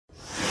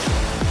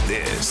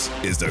This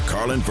is the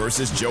Carlin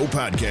versus Joe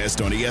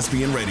podcast on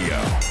ESPN Radio.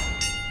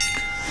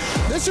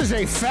 This is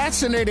a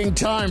fascinating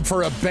time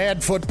for a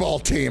bad football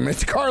team.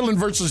 It's Carlin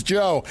versus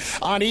Joe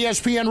on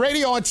ESPN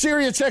Radio, on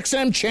Sirius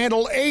XM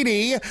Channel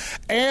 80,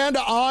 and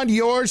on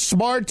your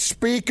smart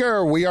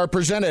speaker. We are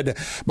presented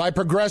by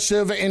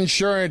Progressive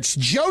Insurance.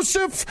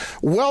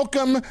 Joseph,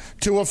 welcome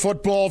to a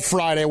Football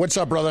Friday. What's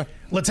up, brother?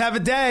 Let's have a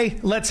day.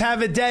 Let's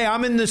have a day.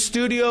 I'm in the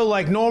studio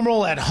like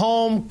normal, at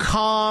home,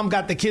 calm,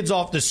 got the kids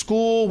off to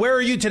school. Where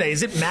are you today?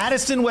 Is it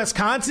Madison,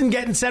 Wisconsin,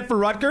 getting set for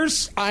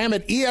Rutgers? I am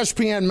at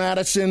ESPN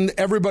Madison.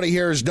 Everybody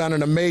here has done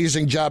an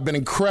amazing job, been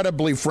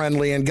incredibly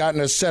friendly, and gotten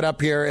us set up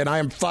here, and I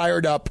am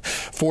fired up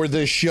for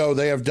this show.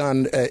 They have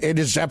done, it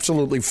is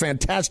absolutely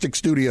fantastic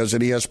studios at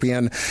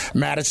ESPN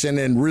Madison,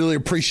 and really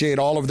appreciate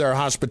all of their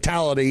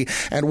hospitality.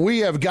 And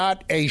we have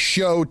got a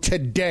show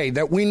today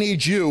that we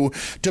need you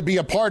to be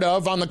a part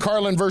of on the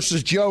Carlin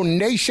versus Joe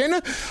Nation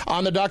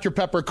on the Dr.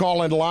 Pepper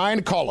call-in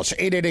line. Call us,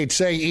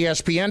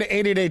 888-SAY-ESPN,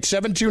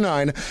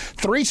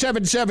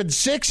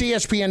 888-729-3776.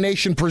 ESPN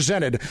Nation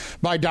presented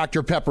by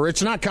Dr. Pepper.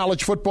 It's not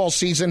college football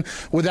season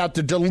without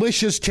the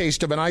delicious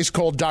taste of an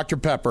ice-cold Dr.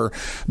 Pepper,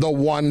 the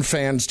one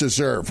fans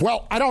deserve.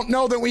 Well, I don't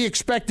know that we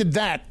expected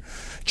that.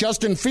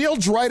 Justin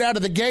Fields right out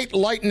of the gate,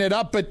 lighting it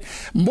up. But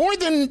more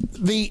than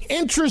the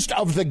interest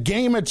of the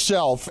game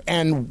itself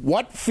and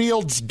what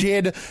Fields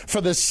did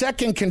for the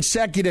second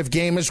consecutive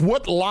game is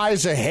what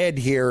lies ahead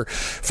here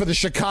for the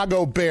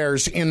Chicago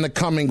Bears in the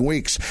coming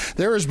weeks.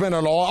 There has been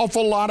an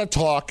awful lot of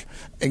talk,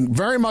 and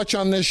very much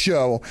on this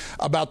show,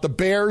 about the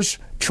Bears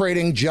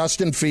trading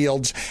Justin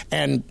Fields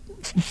and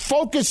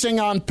focusing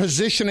on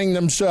positioning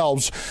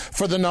themselves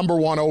for the number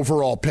one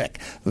overall pick.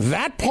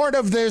 That part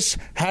of this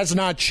has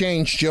not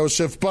changed,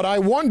 Joseph, but I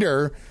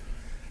wonder,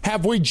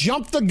 have we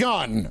jumped the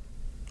gun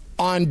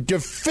on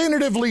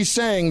definitively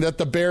saying that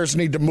the Bears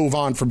need to move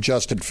on from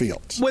Justin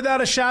Fields?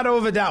 Without a shadow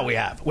of a doubt, we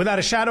have. Without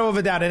a shadow of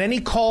a doubt. And any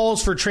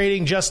calls for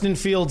trading Justin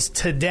Fields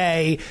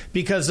today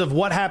because of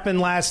what happened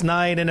last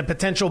night and a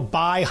potential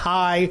buy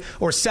high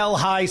or sell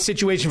high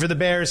situation for the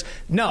Bears?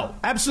 No,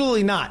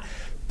 absolutely not.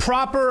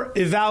 Proper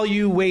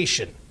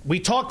evaluation. We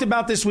talked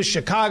about this with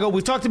Chicago.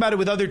 We've talked about it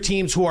with other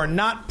teams who are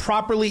not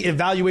properly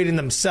evaluating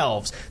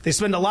themselves. They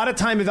spend a lot of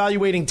time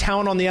evaluating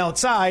talent on the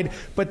outside,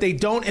 but they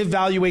don't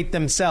evaluate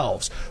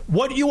themselves.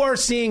 What you are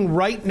seeing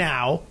right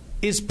now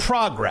is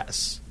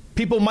progress.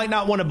 People might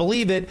not want to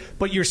believe it,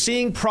 but you're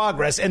seeing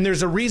progress, and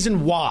there's a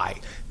reason why.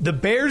 The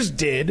Bears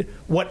did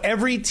what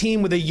every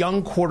team with a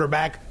young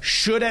quarterback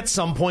should at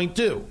some point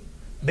do.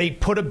 They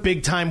put a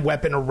big-time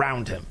weapon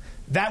around him.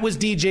 That was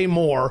DJ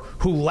Moore,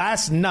 who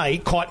last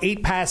night caught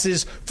 8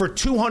 passes for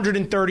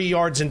 230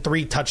 yards and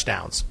 3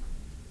 touchdowns.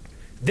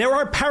 There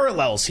are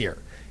parallels here.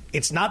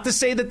 It's not to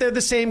say that they're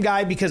the same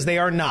guy, because they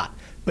are not.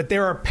 But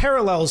there are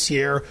parallels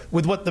here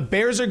with what the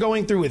Bears are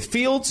going through with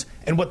Fields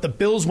and what the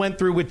Bills went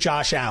through with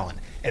Josh Allen.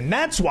 And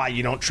that's why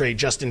you don't trade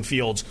Justin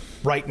Fields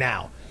right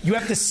now. You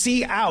have to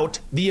see out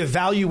the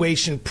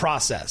evaluation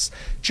process.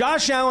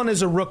 Josh Allen,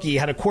 as a rookie,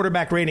 had a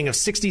quarterback rating of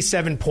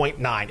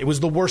 67.9. It was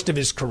the worst of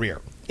his career.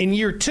 In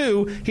year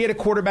 2, he had a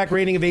quarterback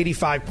rating of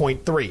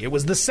 85.3. It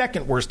was the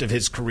second worst of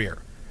his career.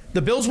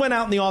 The Bills went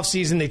out in the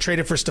offseason. They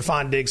traded for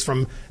Stephon Diggs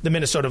from the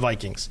Minnesota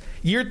Vikings.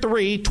 Year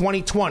 3,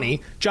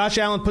 2020, Josh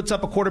Allen puts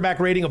up a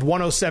quarterback rating of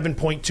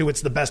 107.2.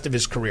 It's the best of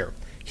his career.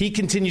 He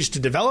continues to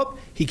develop.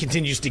 He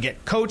continues to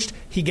get coached.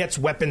 He gets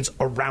weapons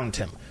around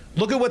him.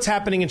 Look at what's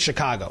happening in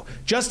Chicago.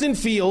 Justin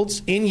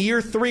Fields, in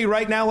year 3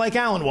 right now, like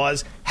Allen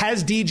was,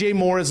 has DJ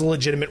Moore as a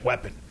legitimate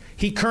weapon.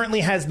 He currently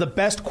has the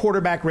best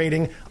quarterback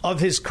rating of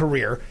his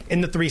career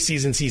in the 3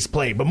 seasons he's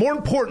played. But more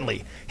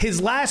importantly,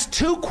 his last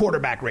 2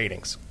 quarterback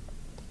ratings,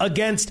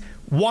 against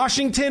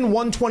Washington,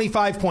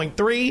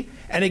 125.3,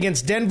 and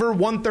against Denver,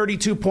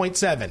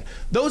 132.7.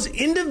 Those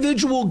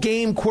individual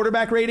game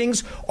quarterback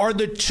ratings are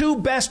the 2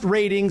 best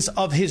ratings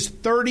of his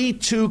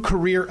 32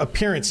 career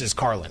appearances,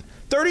 Carlin.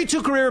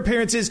 32 career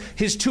appearances,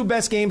 his 2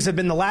 best games have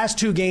been the last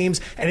 2 games,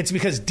 and it's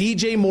because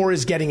DJ Moore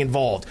is getting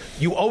involved.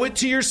 You owe it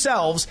to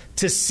yourselves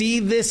to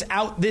see this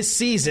out this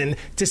season,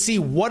 to see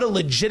what a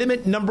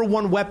legitimate number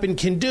 1 weapon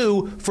can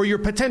do for your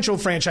potential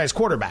franchise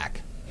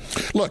quarterback.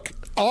 Look,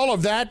 all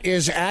of that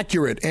is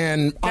accurate,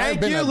 and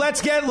Thank you.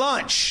 Let's get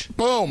lunch.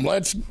 Boom.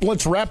 Let's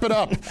wrap it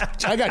up.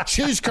 I got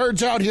cheese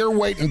curds out here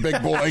waiting, big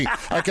boy.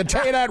 I can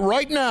tell you that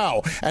right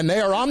now, and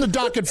they are on the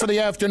docket for the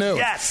afternoon.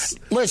 Yes.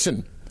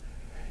 Listen,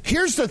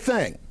 here's the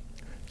thing.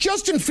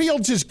 Justin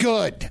Fields is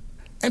good.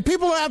 And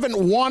people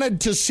haven't wanted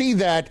to see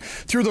that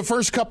through the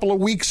first couple of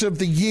weeks of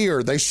the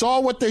year. They saw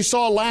what they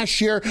saw last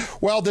year.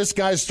 Well, this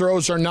guy's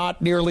throws are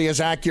not nearly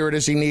as accurate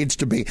as he needs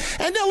to be.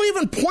 And they'll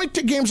even point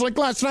to games like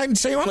last night and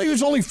say, well, he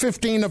was only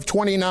 15 of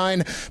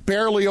 29,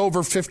 barely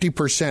over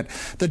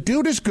 50%. The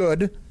dude is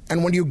good.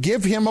 And when you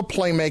give him a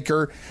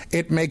playmaker,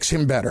 it makes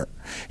him better.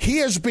 He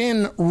has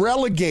been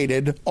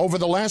relegated over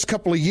the last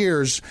couple of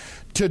years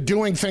to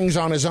doing things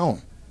on his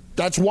own.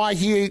 That's why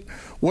he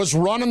was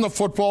running the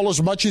football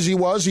as much as he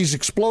was. He's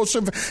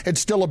explosive. It's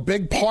still a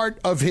big part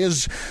of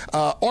his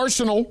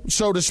arsenal,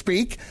 so to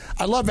speak.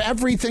 I love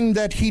everything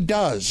that he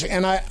does.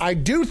 And I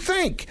do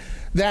think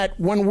that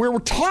when we were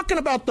talking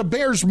about the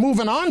Bears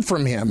moving on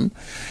from him,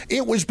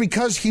 it was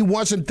because he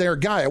wasn't their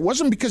guy. It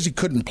wasn't because he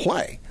couldn't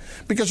play.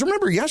 Because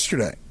remember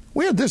yesterday,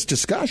 we had this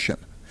discussion.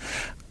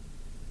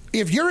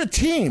 If you're a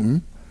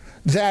team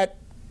that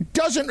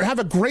doesn't have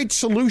a great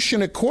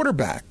solution at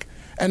quarterback,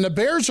 and the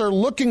Bears are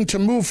looking to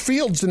move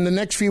Fields in the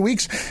next few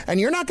weeks, and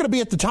you're not going to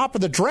be at the top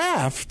of the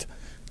draft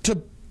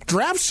to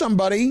draft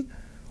somebody,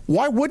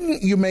 why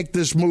wouldn't you make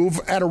this move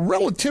at a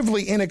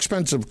relatively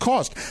inexpensive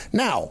cost?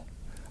 Now,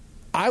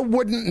 I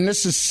wouldn't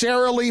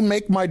necessarily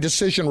make my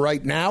decision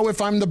right now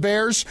if I'm the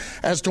Bears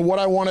as to what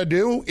I want to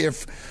do.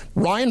 If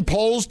Ryan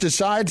Poles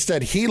decides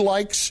that he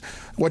likes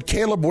what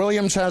Caleb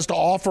Williams has to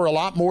offer a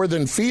lot more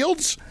than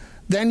Fields,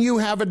 then you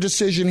have a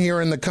decision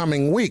here in the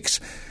coming weeks.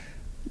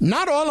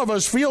 Not all of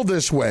us feel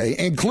this way,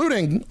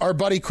 including our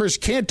buddy Chris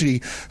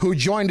Canty, who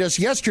joined us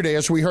yesterday,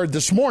 as we heard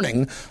this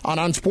morning, on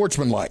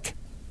Unsportsmanlike.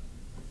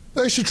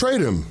 They should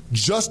trade him.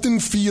 Justin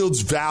Fields'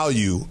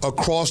 value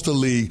across the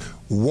league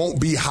won't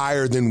be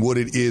higher than what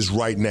it is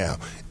right now.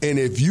 And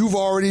if you've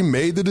already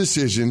made the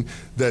decision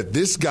that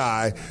this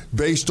guy,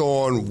 based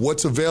on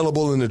what's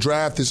available in the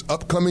draft this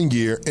upcoming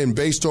year and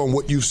based on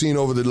what you've seen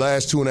over the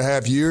last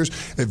 2.5 years,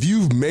 if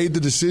you've made the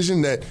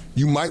decision that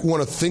you might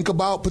want to think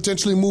about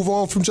potentially move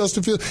on from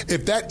Justin Fields,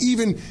 if that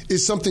even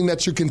is something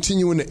that you're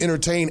continuing to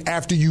entertain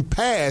after you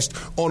passed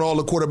on all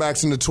the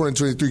quarterbacks in the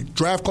 2023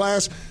 draft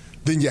class,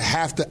 then you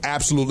have to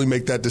absolutely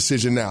make that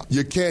decision now.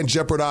 You can't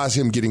jeopardize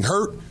him getting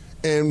hurt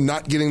and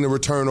not getting the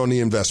return on the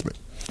investment.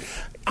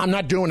 I'm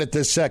not doing it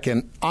this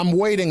second. I'm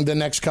waiting the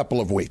next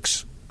couple of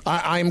weeks.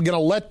 I'm going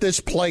to let this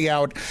play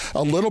out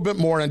a little bit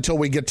more until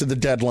we get to the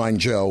deadline,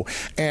 Joe.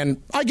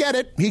 And I get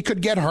it. He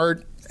could get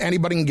hurt.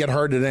 Anybody can get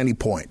hurt at any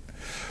point.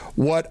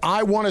 What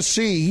I want to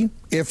see,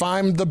 if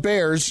I'm the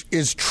Bears,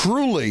 is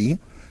truly,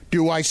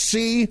 do I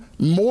see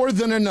more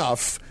than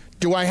enough?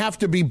 Do I have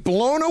to be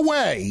blown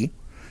away,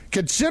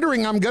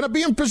 considering I'm going to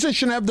be in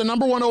position to have the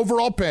number 1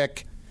 overall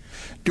pick?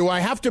 Do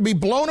I have to be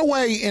blown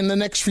away in the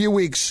next few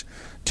weeks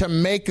to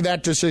make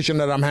that decision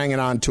that I'm hanging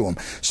on to him?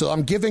 So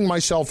I'm giving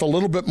myself a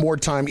little bit more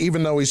time,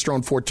 even though he's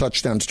thrown 4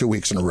 touchdowns 2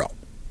 weeks in a row.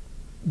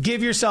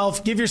 Give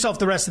yourself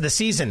the rest of the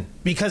season,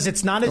 because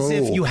it's not as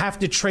if you have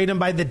to trade him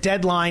by the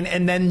deadline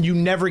and then you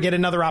never get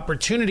another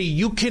opportunity.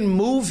 You can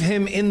move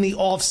him in the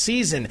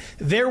offseason.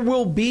 There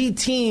will be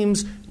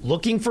teams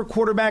looking for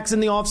quarterbacks in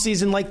the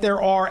offseason like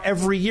there are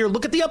every year.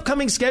 Look at the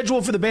upcoming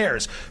schedule for the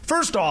Bears.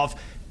 First off,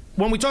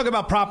 when we talk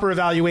about proper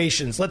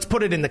evaluations, let's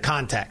put it in the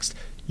context.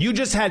 You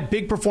just had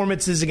big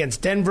performances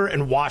against Denver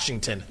and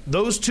Washington.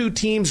 Those two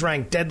teams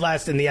ranked dead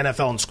last in the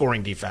NFL in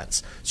scoring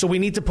defense. So we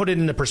need to put it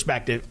into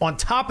perspective. On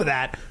top of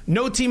that,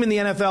 no team in the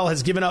NFL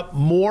has given up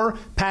more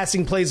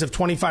passing plays of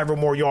 25 or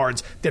more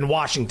yards than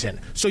Washington.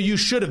 So you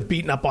should have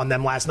beaten up on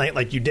them last night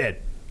like you did.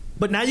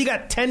 But now you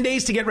got 10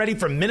 days to get ready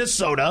for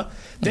Minnesota.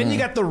 Then you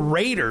got the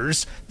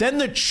Raiders. Then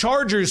the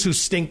Chargers, who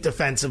stink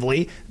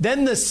defensively.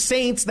 Then the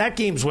Saints. That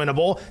game's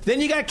winnable. Then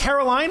you got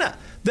Carolina.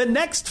 The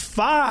next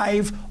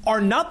 5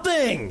 are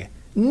nothing.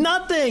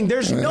 Nothing.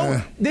 There's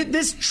no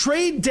this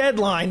trade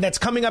deadline that's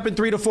coming up in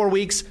 3 to 4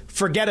 weeks.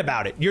 Forget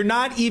about it. You're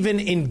not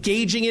even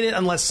engaging in it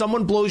unless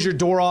someone blows your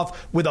door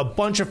off with a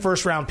bunch of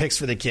first-round picks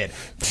for the kid.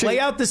 Play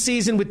out the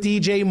season with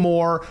DJ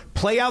Moore.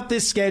 Play out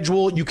this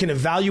schedule. You can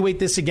evaluate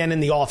this again in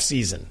the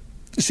offseason.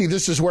 See,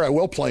 this is where I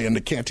will play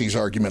into Canty's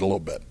argument a little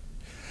bit.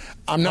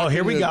 I'm not. Oh,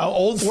 here we go.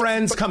 Old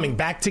friends coming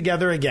back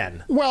together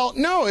again. Well,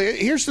 no,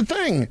 here's the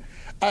thing.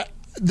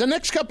 The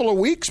next couple of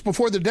weeks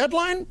before the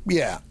deadline,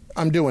 yeah,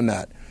 I'm doing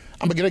that.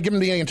 I'm going to give him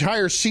the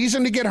entire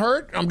season to get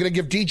hurt. I'm going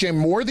to give DJ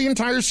Moore the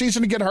entire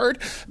season to get hurt,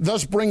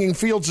 thus bringing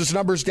Fields'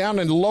 numbers down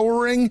and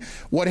lowering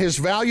what his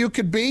value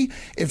could be.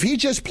 If he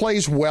just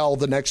plays well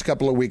the next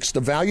couple of weeks,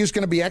 the value is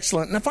going to be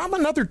excellent. And if I'm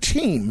another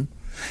team,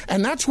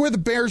 and that's where the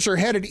Bears are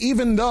headed,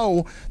 even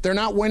though they're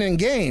not winning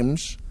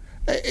games,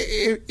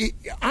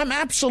 I'm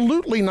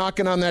absolutely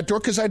knocking on that door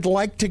because I'd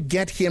like to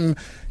get him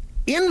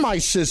in my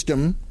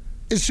system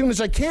as soon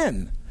as I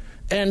can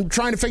and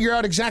trying to figure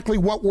out exactly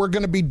what we're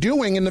going to be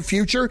doing in the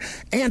future.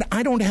 And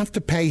I don't have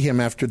to pay him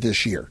after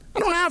this year. I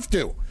don't have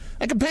to.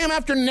 I can pay him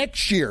after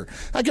next year.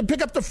 I can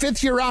pick up the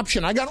 5th-year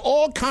option. I got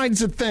all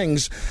kinds of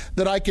things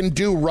that I can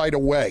do right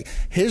away.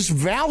 His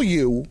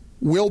value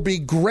will be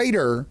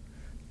greater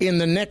in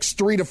the next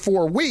 3 to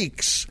 4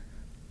 weeks,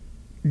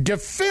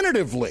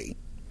 definitively,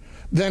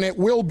 than it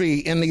will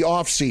be in the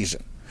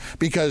offseason.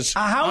 Because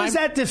how is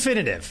that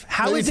definitive?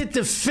 How is it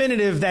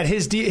definitive that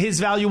his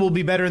value will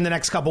be better in the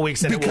next couple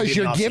weeks than it will be in the offseason?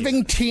 Because you're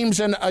giving teams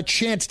a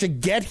chance to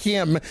get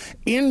him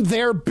in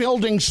their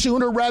building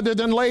sooner rather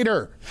than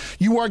later.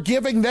 You are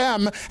giving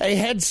them a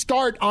head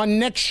start on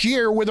next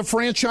year with a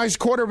franchise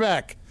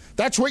quarterback.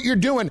 That's what you're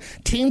doing.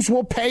 Teams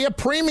will pay a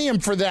premium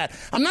for that.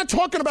 I'm not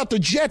talking about the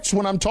Jets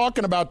when I'm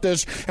talking about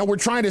this and we're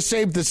trying to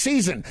save the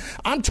season.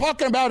 I'm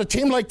talking about a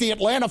team like the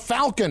Atlanta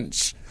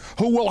Falcons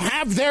who will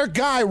have their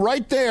guy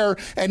right there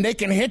and they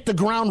can hit the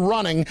ground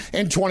running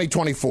in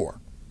 2024.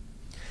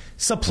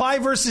 Supply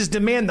versus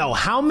demand, though.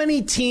 How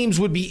many teams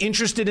would be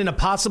interested in a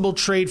possible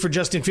trade for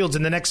Justin Fields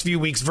in the next few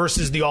weeks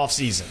versus the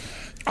offseason?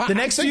 The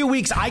next few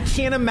weeks, I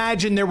can't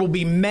imagine there will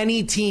be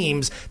many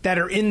teams that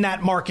are in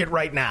that market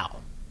right now.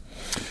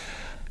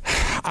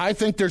 I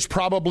think there's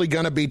probably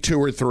going to be 2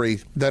 or 3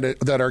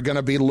 that are going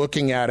to be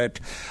looking at it.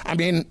 I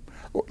mean,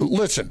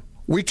 listen.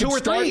 We 2 or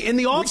 3. In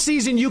the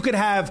offseason, you could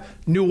have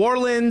New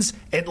Orleans,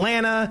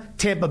 Atlanta,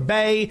 Tampa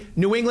Bay,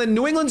 New England.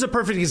 New England's a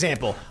perfect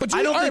example. But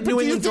I don't think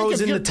New England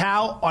throws in the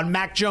towel on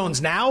Mac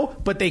Jones now,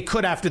 but they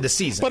could after the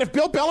season. But if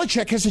Bill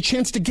Belichick has a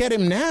chance to get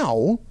him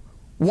now,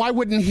 why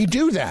wouldn't he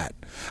do that?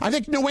 I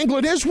think New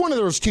England is one of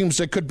those teams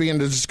that could be in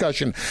the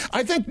discussion.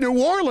 I think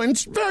New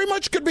Orleans very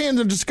much could be in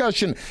the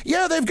discussion.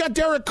 Yeah, they've got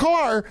Derek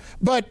Carr,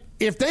 but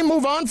if they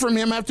move on from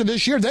him after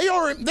this year, they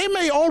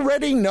may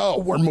already know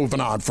we're moving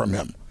on from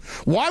him.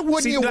 Why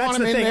wouldn't you want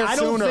him in there sooner? I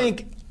don't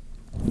think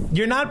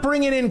you're not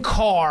bringing in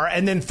Carr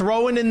and then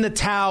throwing in the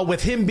towel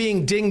with him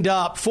being dinged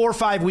up 4 or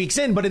 5 weeks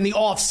in. But in the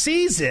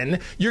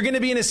offseason, you're going to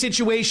be in a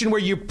situation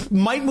where you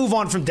might move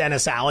on from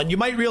Dennis Allen. You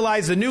might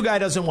realize the new guy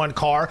doesn't want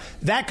Carr.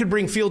 That could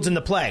bring Fields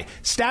into play.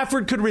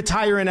 Stafford could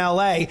retire in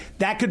L.A.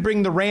 That could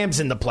bring the Rams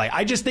into play.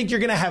 I just think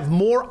you're going to have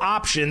more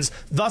options,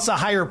 thus a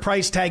higher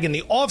price tag in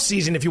the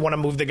offseason if you want to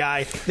move the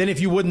guy than if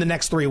you would in the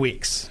next 3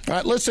 weeks.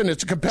 Listen,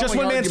 it's a compelling Just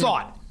one argument. man's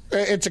thought.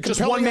 It's a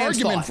compelling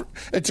argument.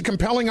 It's a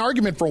compelling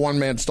argument for one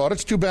man's thought.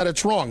 It's too bad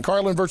it's wrong.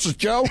 Carlin versus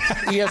Joe,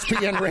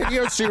 ESPN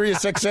Radio,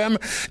 Sirius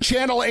XM,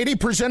 Channel 80,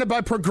 presented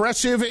by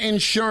Progressive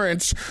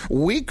Insurance.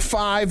 Week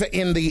 5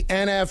 in the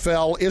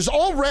NFL is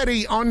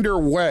already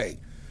underway.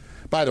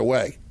 By the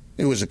way,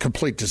 it was a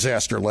complete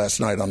disaster last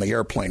night on the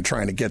airplane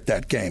trying to get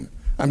that game.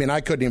 I mean,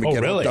 I couldn't even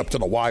get hooked up to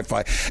the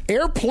Wi-Fi.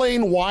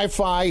 Airplane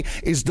Wi-Fi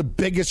is the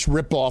biggest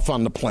ripoff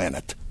on the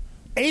planet.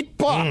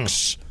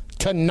 $8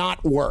 to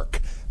not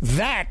work.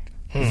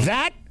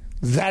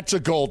 That's a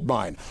gold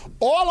mine.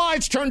 All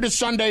eyes turn to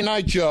Sunday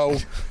night, Joe,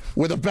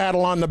 with a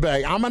battle on the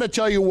Bay. I'm going to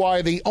tell you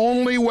why the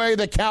only way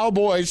the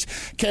Cowboys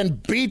can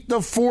beat the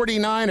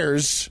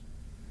 49ers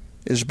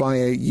is by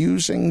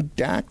using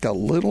Dak a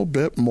little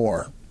bit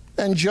more.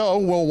 And Joe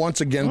will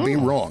once again be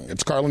wrong.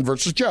 It's Carlin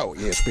versus Joe,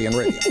 ESPN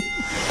Radio.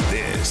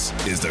 This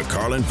is the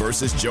Carlin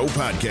versus Joe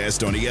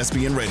podcast on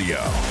ESPN Radio.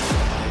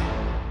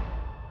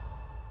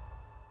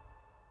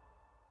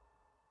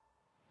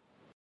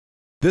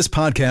 This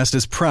podcast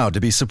is proud to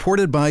be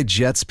supported by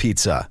Jets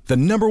Pizza, the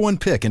 #1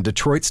 pick in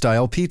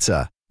Detroit-style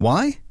pizza.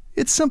 Why?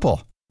 It's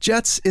simple.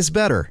 Jets is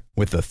better.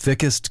 With the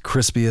thickest,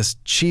 crispiest,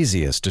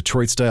 cheesiest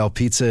Detroit-style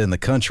pizza in the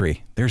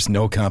country, there's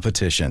no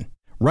competition.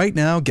 Right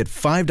now, get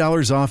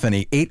 $5 off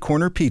any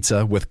 8-corner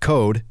pizza with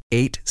code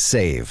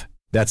 8SAVE.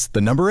 That's the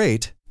number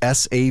 8,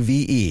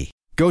 S-A-V-E.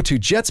 Go to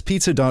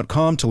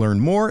jetspizza.com to learn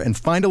more and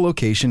find a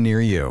location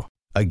near you.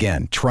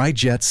 Again, try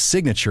Jet's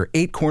signature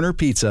 8-corner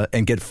pizza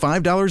and get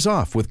 $5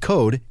 off with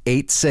code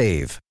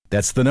 8SAVE.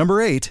 That's the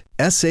number 8,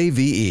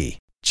 S-A-V-E.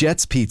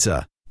 Jet's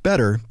Pizza.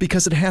 Better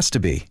because it has to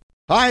be.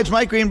 Hi, it's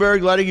Mike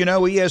Greenberg letting you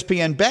know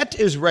ESPN Bet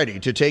is ready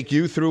to take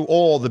you through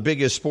all the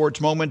biggest sports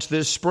moments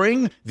this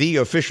spring. The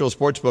official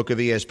sportsbook of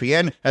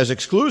ESPN has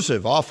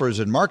exclusive offers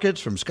and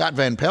markets from Scott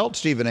Van Pelt,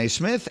 Stephen A.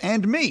 Smith,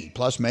 and me,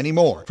 plus many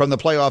more. From the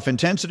playoff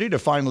intensity to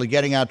finally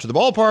getting out to the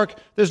ballpark,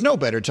 there's no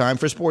better time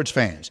for sports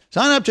fans.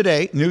 Sign up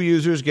today. New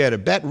users get a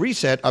bet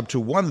reset up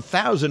to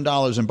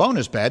 $1,000 in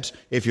bonus bets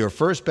if your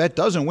first bet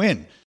doesn't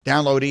win.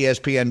 Download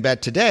ESPN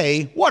Bet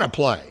today. What a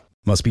play.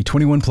 Must be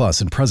 21 plus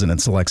and present in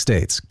select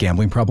states.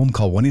 Gambling problem?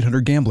 Call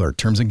 1-800-GAMBLER.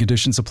 Terms and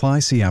conditions apply.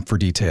 See app for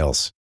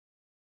details.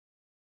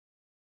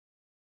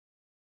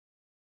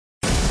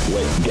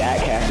 What Dak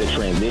has to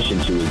transition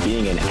to is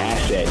being an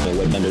asset, and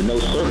what under no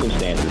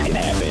circumstances can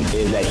happen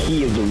is that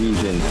he is the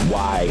reason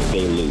why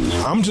they lose.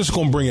 I'm just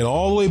going to bring it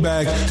all the way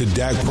back to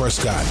Dak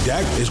Prescott.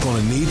 Dak is going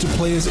to need to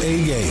play his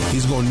A game.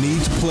 He's going to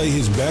need to play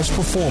his best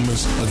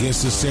performance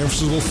against the San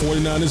Francisco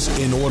 49ers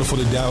in order for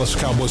the Dallas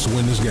Cowboys to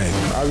win this game.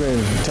 I've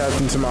been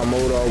tapped into my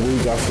mode all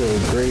week. I feel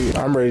great.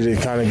 I'm ready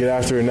to kind of get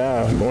after it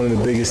now. One of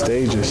the biggest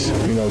stages.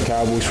 You know,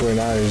 Cowboys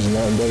 49ers is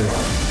nothing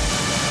better.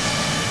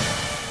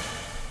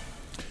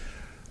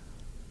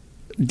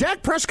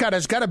 Dak Prescott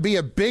has got to be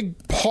a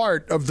big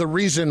part of the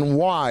reason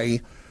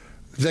why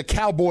the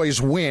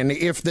Cowboys win,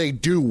 if they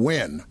do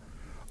win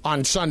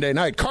on Sunday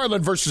night.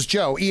 Carlin versus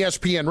Joe,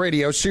 ESPN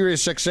Radio,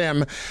 Sirius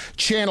XM,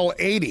 Channel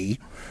 80.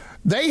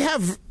 They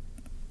have,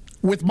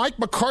 with Mike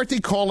McCarthy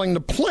calling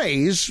the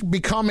plays,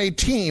 become a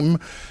team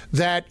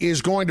that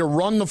is going to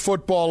run the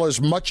football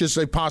as much as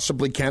they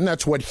possibly can.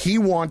 That's what he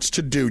wants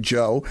to do,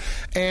 Joe.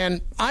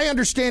 And I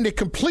understand it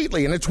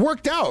completely, and it's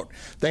worked out.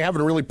 They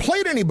haven't really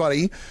played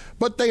anybody,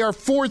 but they are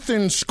 4th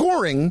in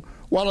scoring,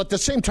 while at the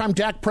same time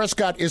Dak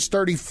Prescott is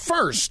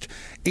 31st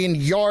in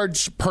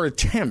yards per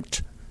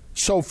attempt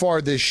so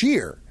far this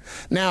year.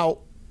 Now,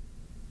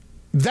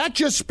 that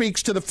just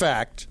speaks to the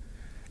fact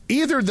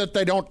either that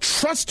they don't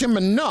trust him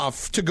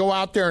enough to go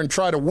out there and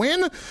try to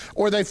win,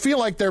 or they feel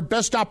like their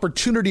best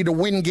opportunity to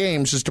win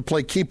games is to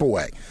play keep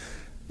away.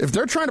 If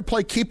they're trying to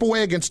play keep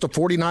away against the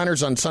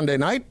 49ers on Sunday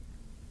night,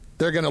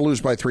 they're going to lose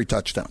by 3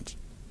 touchdowns.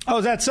 Oh,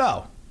 is that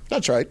so?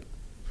 That's right.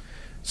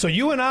 So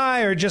you and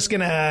I are just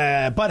going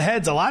to butt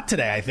heads a lot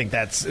today. I think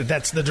that's the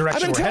direction we're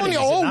heading. I've been telling you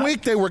all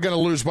week they were going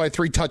to lose by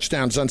 3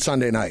 touchdowns on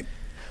Sunday night.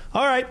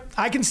 All right,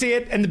 I can see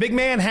it, and the big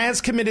man has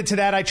committed to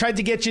that. I tried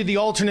to get you the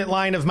alternate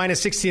line of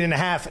minus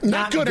 16.5.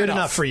 Not good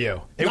enough for you.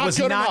 It was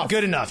not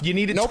good enough. You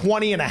needed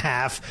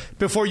 20.5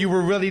 before you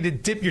were ready to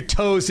dip your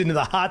toes into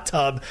the hot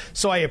tub,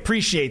 so I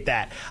appreciate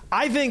that.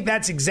 I think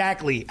that's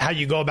exactly how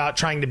you go about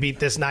trying to beat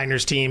this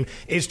Niners team,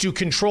 is to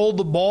control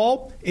the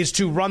ball, is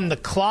to run the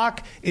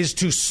clock, is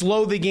to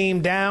slow the game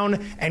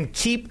down, and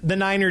keep the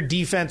Niner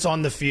defense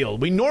on the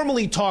field. We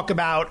normally talk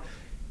about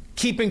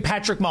keeping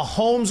Patrick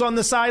Mahomes on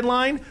the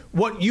sideline.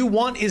 What you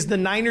want is the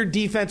Niner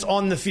defense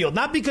on the field.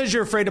 Not because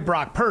you're afraid of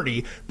Brock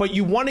Purdy, but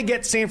you want to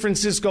get San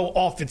Francisco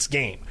off its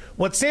game.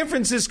 What San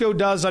Francisco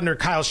does under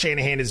Kyle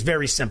Shanahan is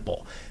very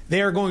simple.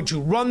 They are going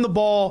to run the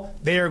ball.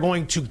 They are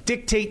going to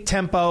dictate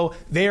tempo.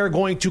 They are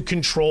going to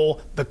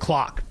control the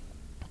clock.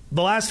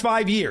 The last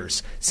 5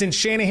 years, since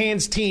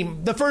Shanahan's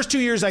team, the first 2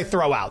 years I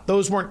throw out,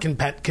 those weren't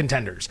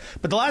contenders.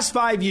 But the last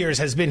 5 years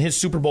has been his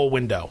Super Bowl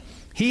window.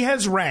 He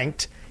has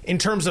ranked, in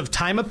terms of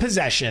time of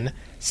possession,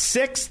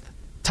 6th,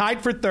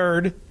 tied for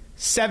 3rd,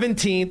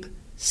 17th,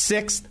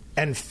 6th,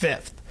 and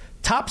 5th.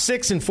 Top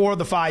 6 in 4 of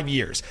the 5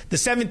 years. The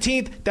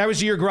 17th, that was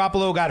the year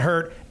Garoppolo got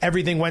hurt.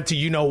 Everything went to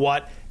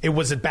you-know-what. It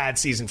was a bad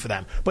season for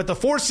them. But the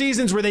 4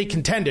 seasons where they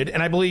contended,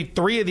 and I believe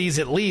 3 of these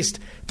at least,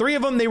 3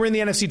 of them they were in the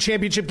NFC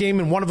Championship game,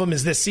 and 1 of them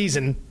is this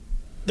season.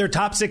 They're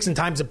top 6 in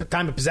time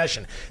of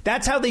possession.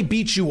 That's how they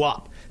beat you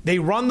up. They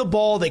run the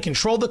ball, they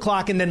control the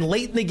clock, and then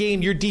late in the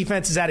game, your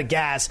defense is out of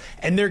gas,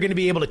 and they're going to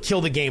be able to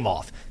kill the game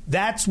off.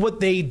 That's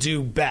what they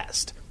do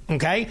best.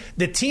 Okay?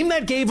 The team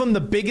that gave them the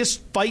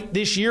biggest fight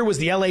this year was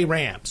the LA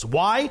Rams.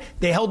 Why?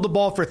 They held the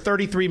ball for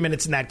 33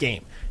 minutes in that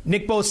game.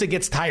 Nick Bosa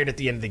gets tired at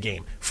the end of the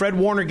game. Fred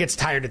Warner gets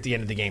tired at the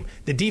end of the game.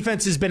 The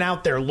defense has been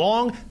out there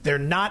long. They're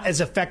not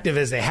as effective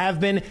as they have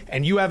been,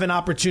 and you have an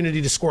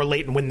opportunity to score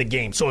late and win the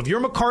game. So if you're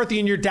McCarthy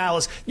and you're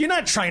Dallas, you're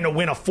not trying to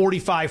win a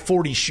 45-40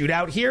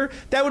 shootout here.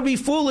 That would be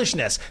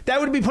foolishness. That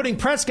would be putting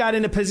Prescott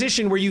in a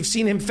position where you've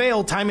seen him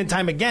fail time and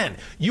time again.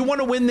 You want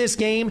to win this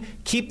game,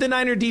 keep the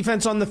Niner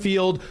defense on the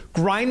field,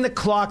 grind the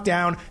clock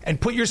down, and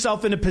put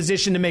yourself in a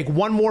position to make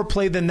one more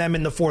play than them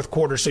in the fourth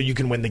quarter so you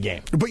can win the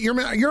game. But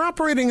you're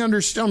operating under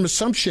some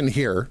assumption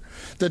here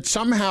that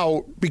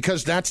somehow,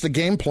 because that's the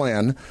game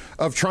plan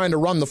of trying to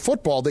run the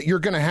football, that you're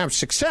going to have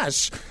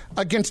success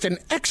against an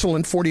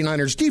excellent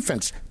 49ers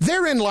defense.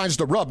 Therein lies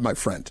the rub, my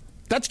friend.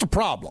 That's the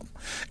problem.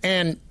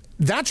 And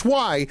that's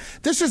why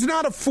this is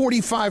not a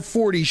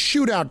 45-40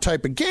 shootout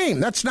type of game.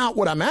 That's not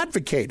what I'm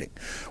advocating.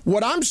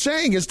 What I'm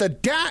saying is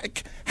that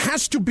Dak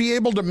has to be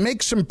able to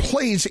make some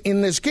plays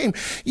in this game.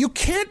 You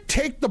can't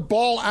take the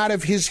ball out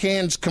of his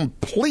hands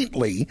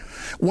completely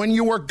when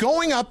you are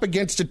going up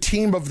against a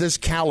team of this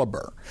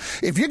caliber.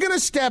 If you're going to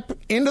step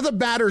into the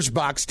batter's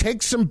box,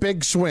 take some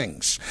big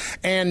swings.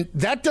 And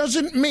that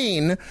doesn't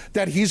mean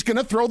that he's going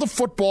to throw the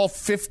football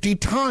 50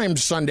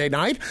 times Sunday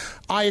night.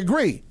 I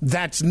agree.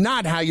 That's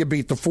not how you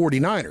beat the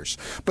 49ers.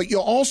 But you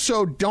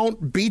also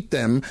don't beat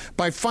them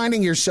by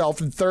finding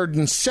yourself in 3rd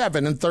and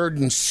 7 and 3rd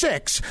and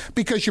 6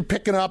 because you're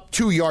picking up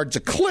 2 yards a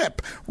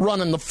clip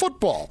running the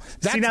football.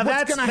 That's what's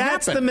going to happen.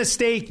 That's the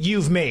mistake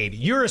you've made.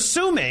 You're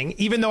assuming,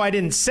 even though I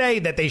didn't say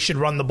that they should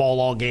run the ball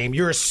all game,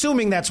 you're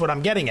assuming that's what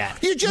I'm getting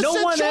at. You just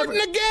said shorten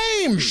the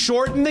game.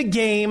 Shorten the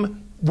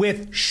game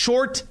with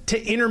short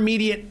to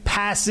intermediate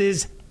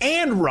passes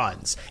and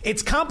runs.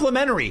 It's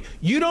complementary.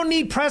 You don't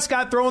need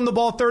Prescott throwing the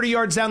ball 30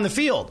 yards down the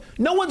field.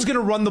 No one's going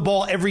to run the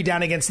ball every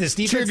down against this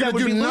defense. So you're that would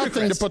do be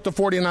nothing ludicrous. to put the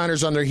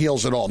 49ers on their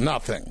heels at all.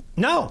 Nothing.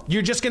 No,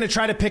 you're just going to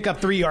try to pick up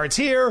 3 yards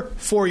here,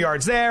 4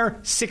 yards there,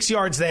 6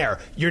 yards there.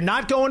 You're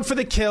not going for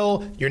the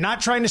kill. You're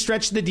not trying to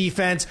stretch the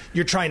defense.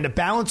 You're trying to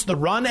balance the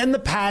run and the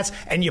pass,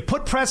 and you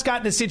put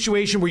Prescott in a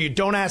situation where you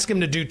don't ask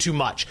him to do too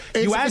much.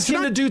 You ask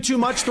him to do too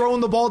much throwing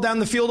the ball down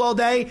the field all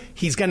day,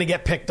 he's going to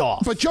get picked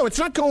off. But, Joe, it's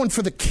not going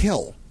for the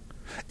kill.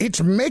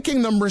 It's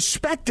making them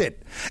respect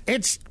it.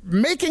 It's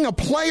making a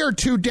play or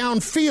two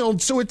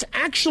downfield so it's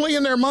actually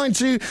in their minds.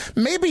 So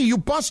maybe you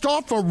bust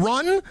off a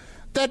run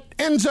that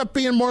ends up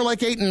being more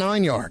like 8 and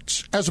 9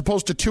 yards as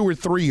opposed to 2 or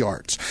 3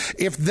 yards.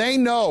 If they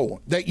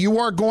know that you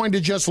are going to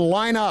just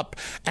line up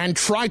and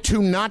try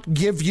to not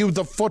give you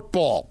the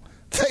football,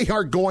 they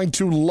are going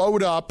to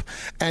load up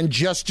and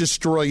just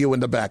destroy you in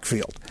the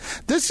backfield.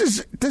 This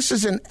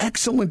is an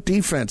excellent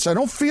defense. I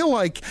don't feel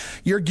like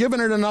you're giving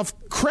it enough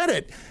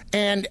credit.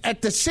 And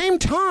at the same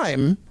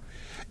time,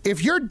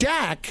 if you're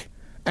Dak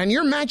and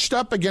you're matched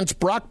up against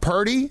Brock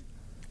Purdy,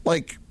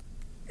 like,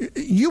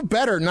 you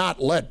better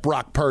not let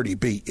Brock Purdy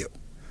beat you.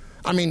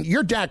 I mean,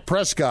 you're Dak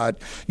Prescott.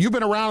 You've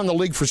been around in the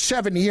league for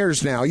 7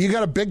 years now. You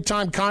got a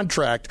big-time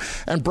contract,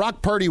 and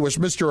Brock Purdy was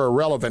Mr.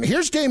 Irrelevant.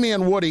 Here's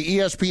Damian Woody,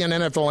 ESPN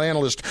NFL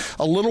analyst,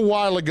 a little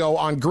while ago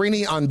on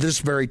Greeny on this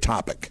very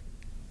topic.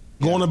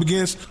 going up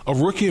against a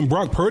rookie in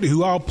Brock Purdy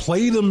who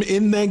outplayed him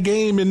in that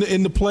game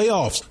in the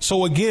playoffs.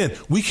 So, again,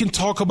 we can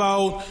talk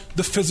about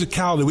the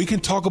physicality. We can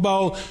talk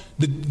about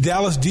the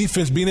Dallas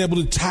defense being able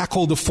to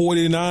tackle the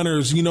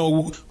 49ers,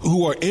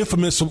 who are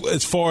infamous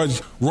as far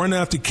as run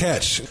after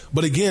catch.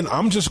 But, again,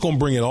 I'm just going to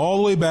bring it all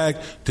the way back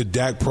to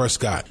Dak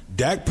Prescott.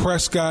 Dak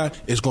Prescott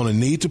is going to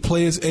need to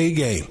play his A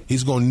game.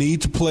 He's going to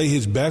need to play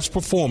his best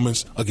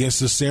performance against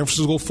the San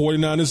Francisco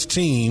 49ers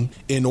team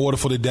in order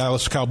for the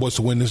Dallas Cowboys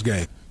to win this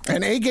game.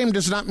 And A game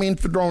does not mean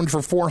throwing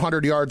for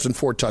 400 yards and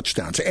 4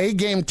 touchdowns. A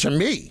game to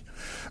me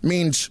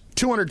means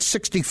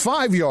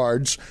 265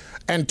 yards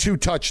and 2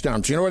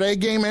 touchdowns. You know what A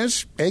game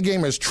is? A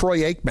game is Troy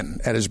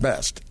Aikman at his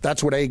best.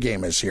 That's what A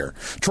game is here.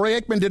 Troy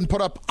Aikman didn't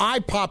put up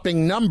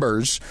eye-popping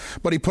numbers,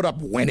 but he put up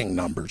winning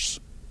numbers.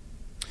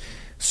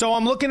 So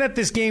I'm looking at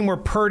this game where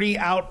Purdy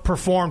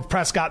outperformed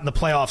Prescott in the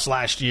playoffs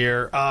last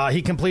year.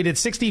 He completed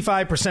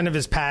 65% of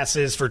his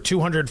passes for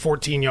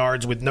 214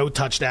 yards with no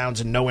touchdowns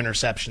and no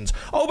interceptions.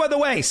 Oh, by the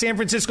way, San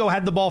Francisco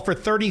had the ball for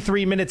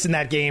 33 minutes in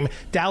that game.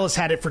 Dallas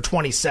had it for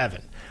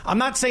 27. I'm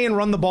not saying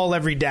run the ball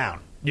every down.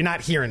 You're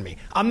not hearing me.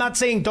 I'm not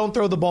saying don't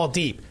throw the ball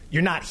deep.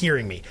 You're not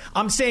hearing me.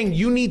 I'm saying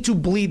you need to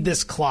bleed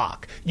this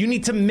clock. You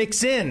need to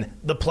mix in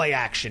the play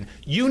action.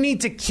 You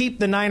need to keep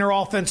the Niner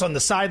offense on the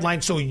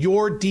sideline so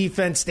your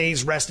defense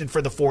stays rested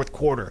for the fourth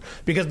quarter.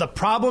 Because the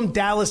problem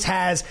Dallas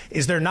has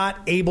is they're not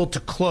able to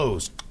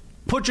close.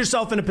 Put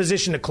yourself in a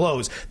position to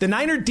close. The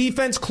Niner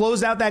defense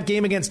closed out that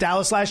game against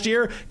Dallas last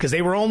year because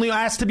they were only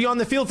asked to be on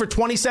the field for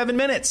 27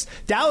 minutes.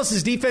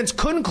 Dallas's defense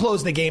couldn't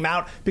close the game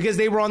out because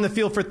they were on the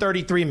field for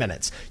 33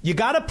 minutes. You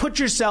got to put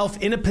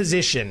yourself in a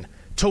position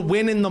to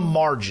win in the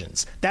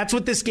margins. That's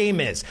what this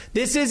game is.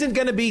 This isn't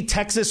going to be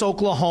Texas,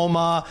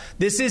 Oklahoma.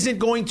 This isn't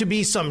going to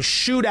be some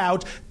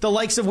shootout, the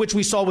likes of which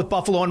we saw with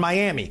Buffalo and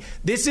Miami.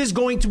 This is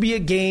going to be a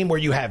game where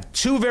you have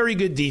 2 very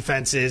good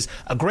defenses,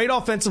 a great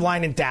offensive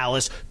line in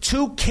Dallas,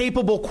 2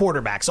 capable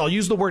quarterbacks. I'll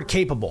use the word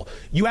capable.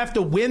 You have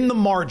to win the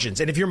margins.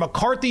 And if you're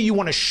McCarthy, you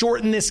want to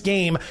shorten this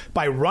game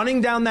by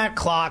running down that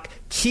clock,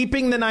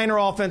 keeping the Niner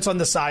offense on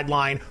the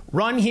sideline,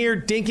 run here,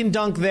 dink and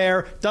dunk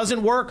there.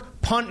 Doesn't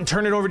work, punt and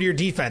turn it over to your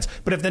defense.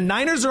 But if the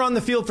Niners are on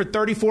the field for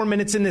 34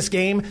 minutes in this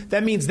game,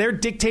 that means they're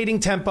dictating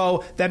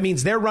tempo. That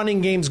means they're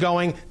running games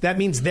going. That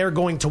means they're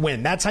going to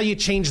win. That's how you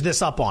change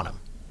this up on them.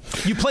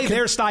 You play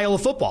their style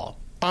of football.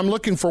 I'm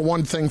looking for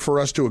one thing for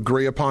us to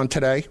agree upon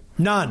today.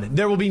 None.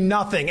 There will be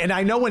nothing. And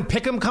I know when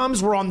Pick'em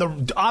comes, we're on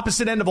the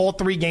opposite end of all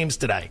 3 games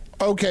today.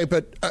 Okay,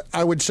 but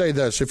I would say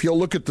this. If you'll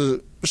look at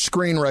the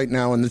screen right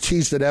now and the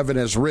tease that Evan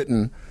has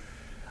written,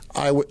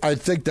 I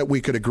think that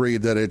we could agree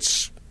that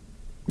it's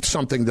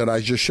something that I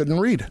just shouldn't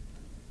read.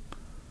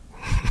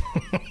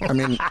 I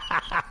mean,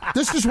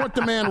 this is what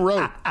the man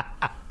wrote.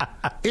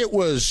 It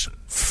was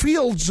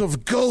fields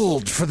of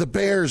gold for the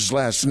Bears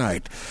last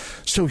night.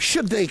 So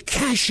should they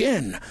cash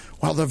in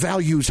while the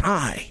value's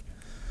high?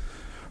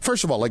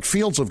 First of all, like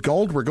fields of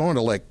gold, we're going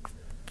to like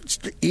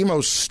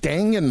emo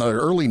Sting in the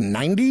early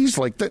 90s?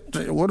 Like,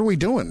 what are we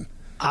doing?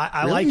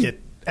 I Really? like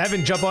it.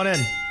 Evan, jump on in.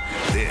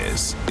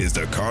 This is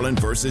the Carlin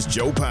versus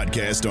Joe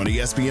podcast on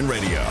ESPN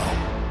Radio.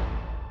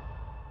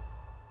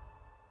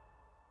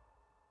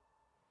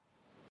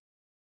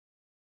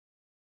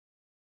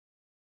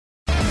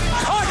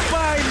 Caught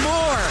by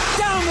Moore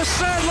down the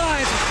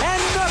sidelines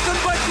and nothing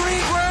but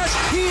green grass.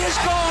 He is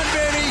gone,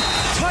 baby.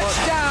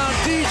 Touchdown,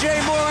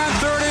 DJ Moore on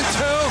 3rd and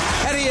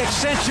 2, and he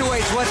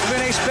accentuates what's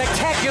been a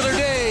spectacular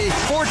day.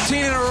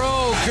 14 in a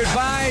row.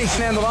 Goodbye,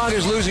 and the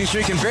longest losing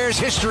streak in Bears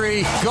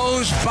history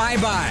goes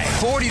bye-bye.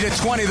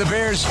 40-20, the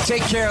Bears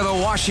take care of the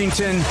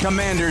Washington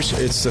Commanders.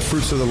 It's the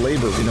fruits of the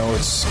labor.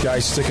 It's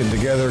guys sticking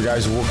together,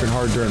 guys working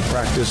hard during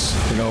practice,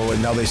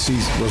 and now they see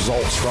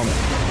results from it.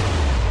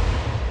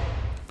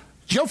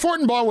 Joe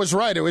Fortenbaugh was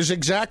right. It was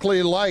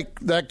exactly like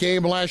that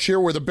game last year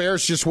where the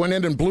Bears just went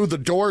in and blew the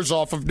doors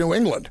off of New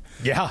England.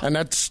 Yeah. And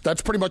that's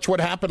pretty much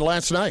what happened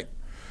last night.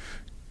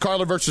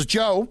 Carlin versus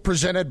Joe,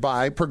 presented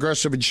by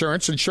Progressive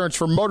Insurance. Insurance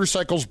for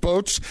motorcycles,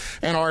 boats,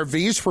 and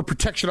RVs for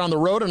protection on the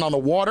road and on the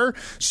water.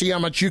 See how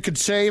much you could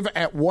save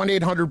at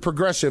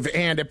 1-800-PROGRESSIVE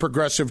and at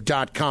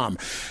Progressive.com.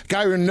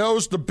 Guy who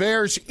knows the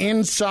Bears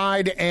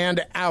inside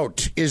and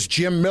out is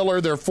Jim Miller,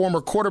 their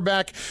former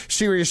quarterback,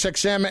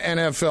 SiriusXM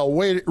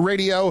NFL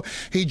Radio.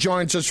 He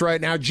joins us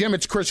right now. Jim,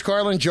 it's Chris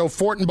Carlin, Joe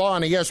Fortenbaugh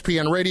on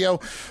ESPN Radio.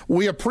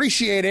 We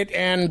appreciate it.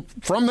 And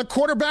from the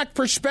quarterback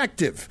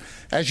perspective,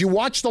 as you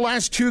watch the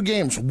last 2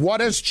 games,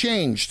 what has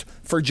changed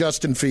for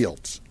Justin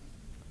Fields?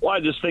 Well, I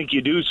just think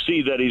you do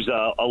see that he's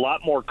a lot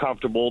more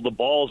comfortable. The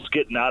ball's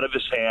getting out of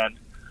his hand.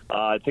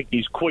 I think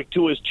he's quick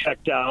to his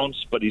checkdowns,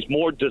 but he's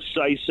more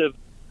decisive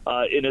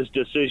in his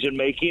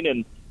decision-making.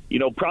 And,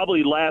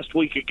 probably last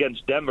week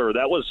against Denver,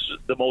 that was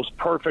the most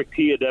perfect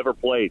he had ever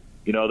played,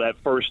 that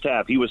first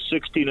half. He was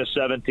 16 of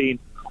 17,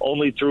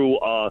 only through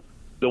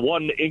the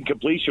one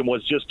incompletion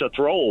was just a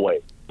throwaway.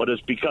 But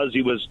it's because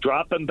he was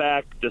dropping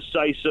back,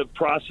 decisive,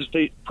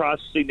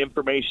 processing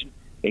information,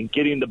 and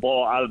getting the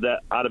ball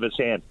out of his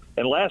hand.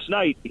 And last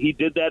night he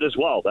did that as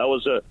well. That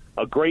was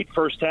a great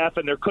first half,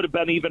 and there could have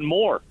been even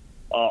more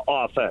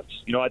offense.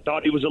 I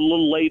thought he was a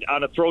little late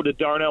on a throw to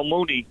Darnell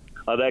Mooney.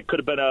 That could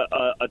have been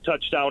a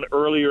touchdown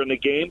earlier in the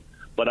game,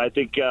 but I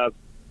think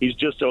he's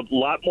just a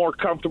lot more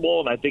comfortable,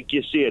 and I think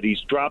you see it.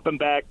 He's dropping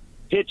back,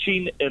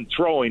 pitching and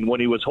throwing when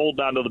he was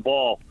holding onto the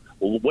ball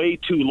way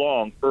too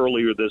long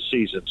earlier this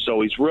season.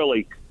 So he's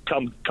really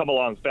come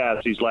along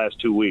fast these last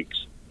 2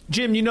 weeks.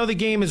 Jim, you know the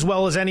game as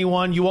well as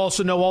anyone. You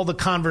also know all the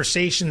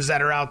conversations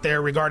that are out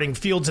there regarding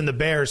Fields and the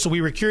Bears. So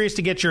we were curious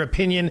to get your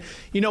opinion.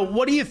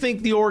 What do you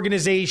think the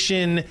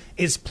organization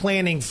is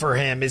planning for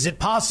him? Is it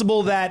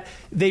possible that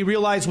they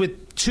realize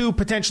with 2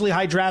 potentially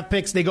high draft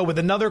picks, they go with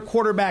another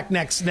quarterback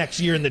next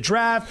year in the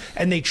draft,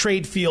 and they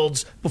trade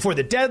Fields before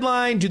the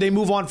deadline? Do they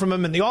move on from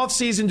him in the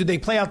offseason? Do they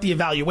play out the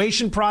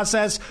evaluation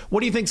process? What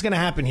do you think is going to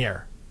happen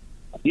here?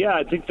 Yeah,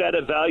 I think that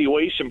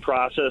evaluation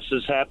process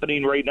is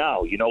happening right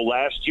now.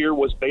 Last year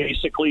was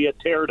basically a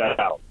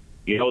teardown.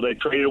 They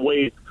traded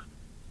away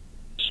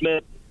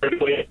Smith,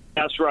 traded away a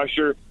pass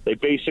rusher. They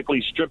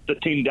basically stripped the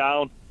team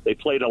down. They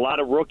played a lot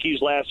of rookies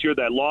last year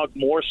that logged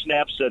more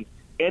snaps than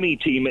any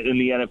team in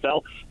the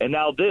NFL. And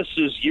now this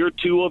is year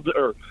 2 of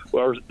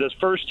or this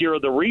first year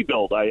of the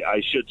rebuild,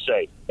 I should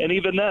say. And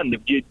even then,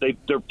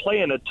 they're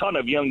playing a ton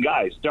of young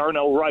guys.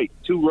 Darnell Wright,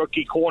 2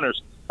 rookie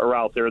corners are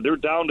out there. They're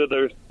down to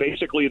their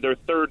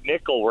 3rd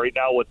nickel right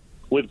now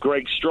with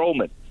Greg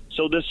Stroman.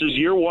 So this is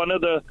year 1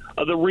 of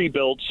the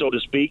rebuild, so to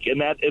speak, and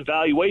that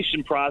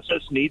evaluation process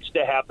needs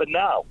to happen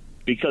now,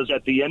 because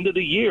at the end of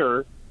the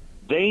year,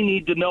 they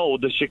need to know,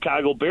 the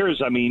Chicago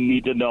Bears,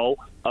 need to know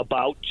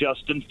about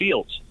Justin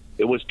Fields.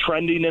 It was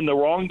trending in the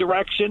wrong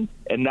direction,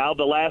 and now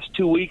the last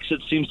 2 weeks it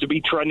seems to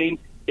be trending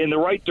in the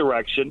right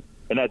direction,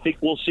 and I think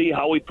we'll see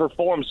how he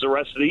performs the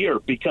rest of the year,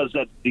 because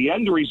at the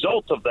end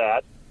result of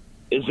that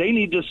is they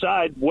need to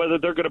decide whether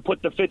they're going to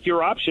put the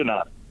 5th-year option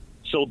on.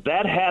 So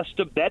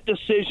that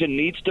decision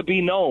needs to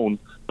be known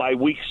by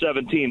week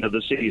 17 of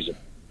the season.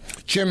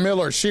 Jim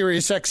Miller,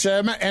 Sirius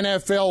XM,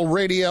 NFL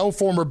Radio,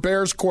 former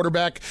Bears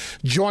quarterback,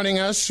 joining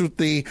us with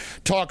the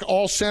talk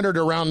all centered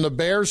around the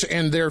Bears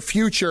and their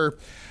future.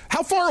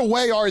 How far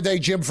away are they,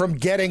 Jim, from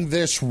getting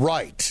this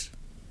right?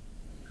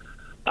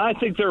 I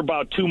think they're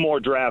about 2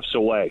 more drafts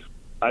away.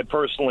 I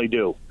personally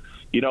do.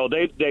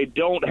 They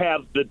don't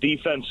have the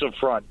defensive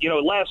front.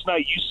 Last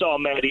night you saw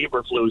Matt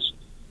Eberflus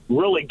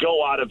really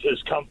go out of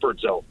his comfort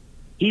zone.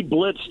 He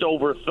blitzed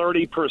over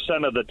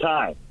 30% of the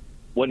time.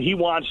 When he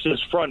wants his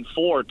front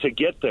 4 to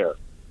get there,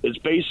 it's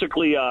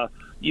basically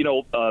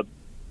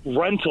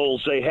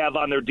rentals they have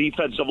on their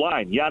defensive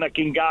line. Yannick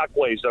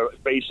Ngakwe's are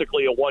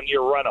basically a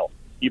 1-year rental.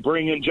 You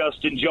bring in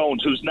Justin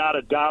Jones, who's not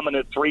a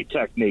dominant 3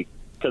 technique,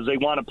 because they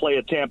want to play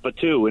a Tampa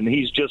 2, and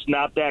he's just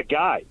not that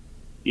guy.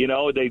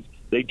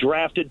 They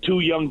drafted 2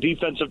 young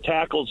defensive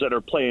tackles that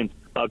are playing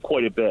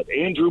quite a bit.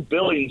 Andrew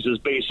Billings is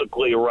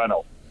basically a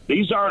rental.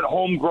 These aren't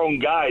homegrown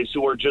guys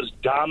who are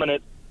just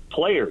dominant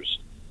players.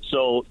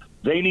 So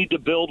they need to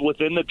build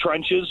within the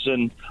trenches,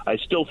 and I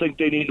still think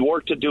they need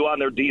work to do on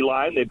their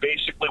D-line. They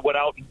basically went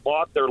out and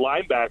bought their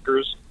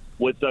linebackers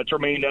with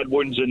Tremaine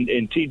Edwards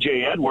and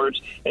T.J.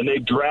 Edwards, and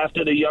they've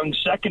drafted a young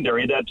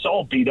secondary that's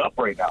all beat up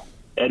right now.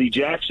 Eddie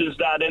Jackson's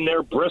not in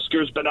there.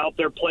 Brisker's been out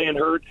there playing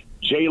hurt.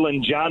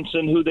 Jalen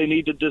Johnson, who they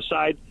need to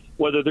decide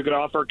whether they're going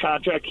to offer a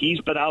contract,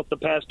 he's been out the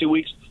past 2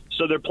 weeks.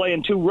 So they're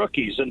playing 2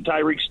 rookies, and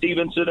Tyreek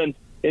Stevenson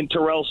and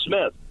Terrell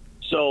Smith.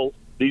 So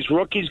these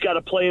rookies got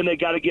to play, and they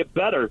got to get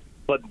better,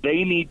 but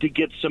they need to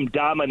get some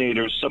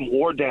dominators, some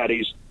war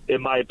daddies,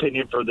 in my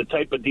opinion, for the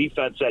type of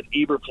defense that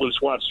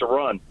Eberflus wants to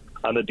run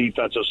on the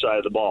defensive side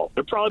of the ball.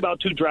 They're probably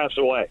about 2 drafts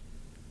away.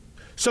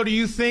 So do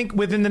you think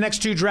within the next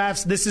 2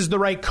 drafts, this is the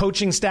right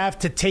coaching staff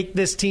to take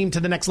this team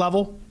to the next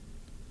level?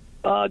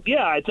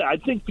 Yeah, I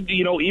think,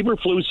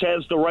 Eberflus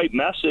has the right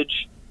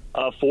message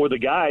for the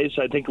guys.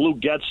 I think Luke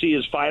Getsy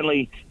is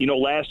finally,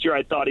 last year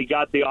I thought he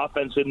got the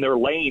offense in their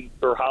lane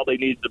for how they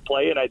needed to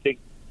play, and I think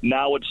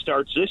now it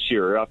starts this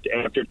year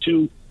after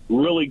 2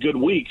 really good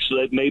weeks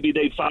that maybe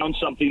they found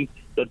something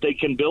that they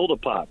can build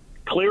upon.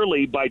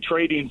 Clearly, by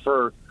trading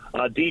for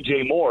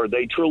DJ Moore,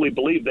 they truly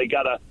believe they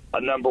got a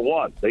number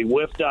 1. They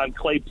whiffed on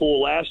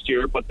Claypool last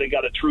year, but they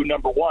got a true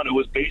number 1 who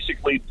was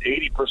basically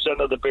 80%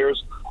 of the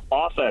Bears'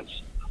 offense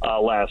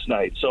last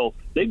night. So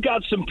they've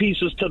got some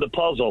pieces to the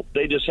puzzle.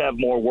 They just have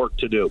more work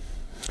to do.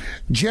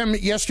 Jim,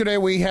 yesterday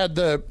we had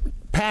the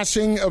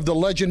passing of the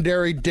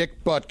legendary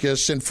Dick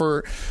Butkus, and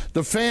for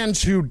the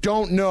fans who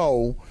don't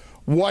know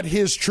what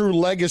his true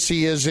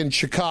legacy is in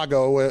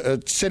Chicago, a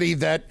city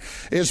that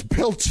is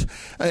built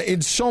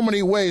in so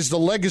many ways, the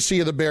legacy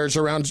of the Bears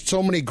around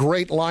so many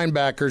great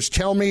linebackers.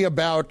 Tell me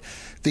about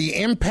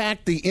the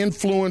impact, the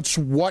influence,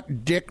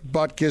 what Dick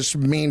Butkus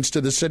means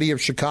to the city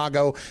of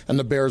Chicago and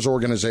the Bears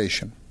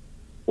organization.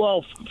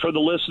 Well, for the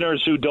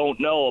listeners who don't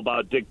know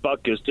about Dick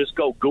Butkus, just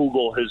go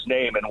Google his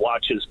name and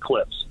watch his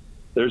clips.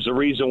 There's a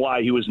reason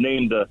why he was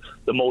named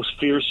the most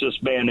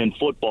fiercest man in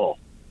football.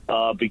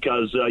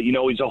 Because,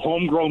 he's a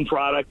homegrown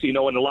product. In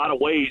a lot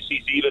of ways,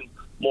 he's even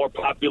more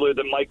popular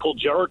than Michael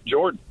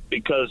Jordan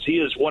because he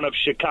is one of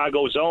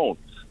Chicago's own.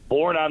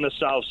 Born on the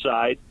South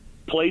Side,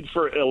 played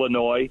for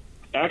Illinois,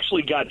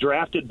 actually got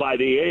drafted by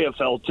the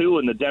AFL too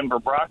in the Denver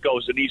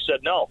Broncos, and he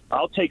said, no,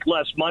 I'll take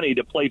less money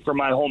to play for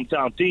my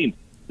hometown team,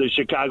 the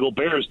Chicago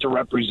Bears, to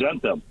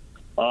represent them.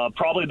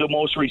 Probably the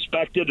most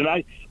respected, and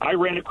I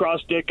ran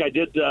across Dick. I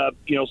did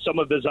some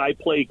of his I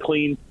Play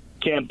Clean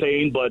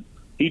campaign, but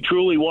he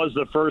truly was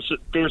the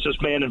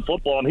fiercest man in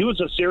football, and he was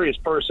a serious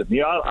person.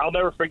 I'll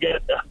never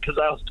forget, because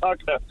I was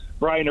talking to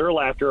Brian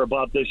Urlacher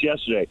about this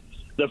yesterday.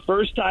 The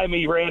first time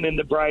he ran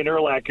into Brian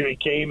Urlacher, he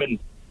came and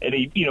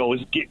he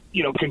was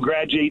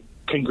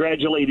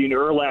congratulating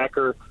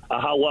Urlacher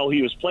how well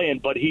he was playing,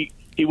 but he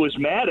was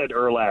mad at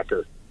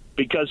Urlacher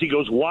because he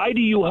goes, "Why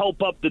do you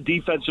help up the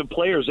defensive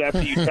players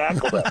after you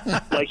tackle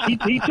them?" Like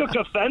he took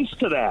offense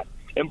to that,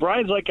 and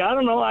Brian's like, "I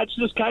don't know, that's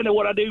just kind of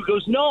what I do." He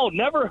goes, "No,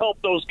 never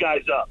help those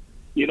guys up,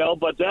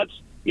 but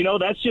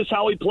that's just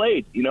how he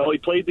played. He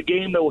played the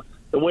game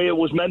the way it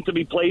was meant to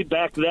be played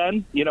back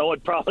then.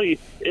 It probably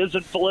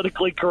isn't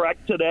politically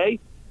correct today,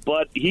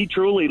 but he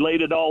truly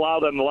laid it all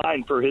out on the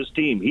line for his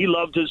team. He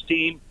loved his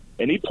team,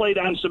 and he played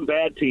on some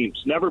bad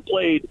teams. Never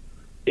played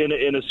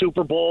in a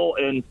Super Bowl.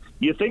 And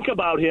you think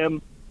about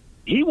him,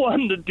 he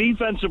won the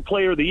Defensive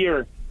Player of the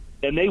Year,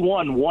 and they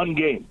won one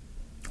game.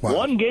 Wow.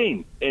 One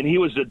game, and he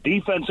was the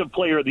Defensive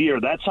Player of the Year.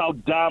 That's how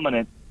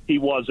dominant he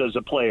was as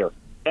a player.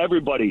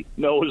 Everybody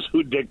knows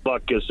who Dick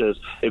Butkus is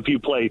if you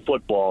play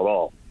football at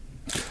all.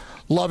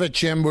 Love it,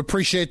 Jim. We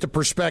appreciate the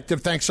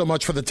perspective. Thanks so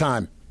much for the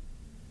time.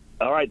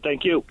 All right,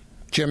 thank you.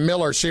 Jim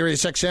Miller,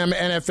 SiriusXM,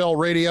 NFL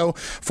Radio,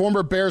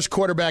 former Bears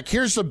quarterback.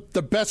 Here's the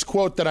best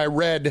quote that I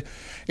read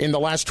in the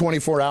last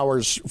 24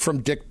 hours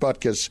from Dick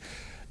Butkus.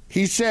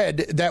 He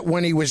said that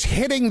when he was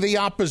hitting the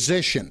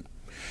opposition,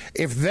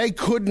 if they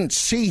couldn't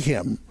see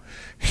him,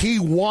 he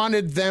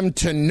wanted them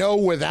to know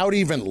without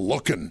even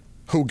looking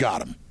who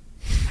got him.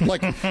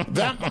 Like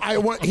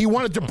that, he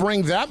wanted to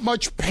bring that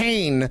much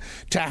pain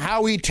to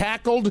how he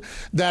tackled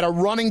that a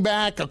running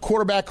back, a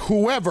quarterback,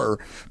 whoever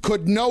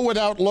could know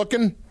without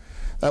looking.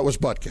 That was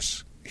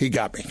Butkus. He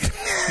got me.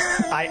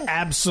 I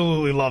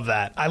absolutely love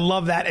that. I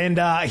love that. And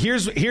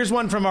here's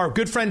one from our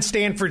good friend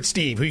Stanford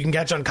Steve, who you can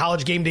catch on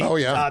College Game Day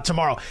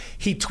tomorrow.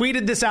 He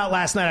tweeted this out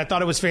last night. I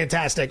thought it was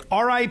fantastic.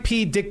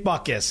 R.I.P. Dick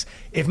Butkus.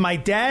 If my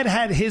dad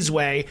had his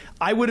way,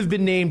 I would have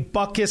been named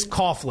Butkus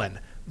Coughlin.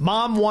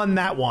 Mom won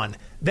that one.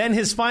 Then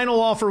his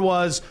final offer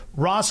was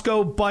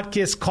Roscoe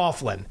Butkus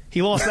Coughlin.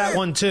 He lost that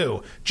one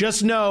too.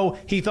 Just know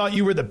he thought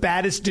you were the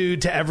baddest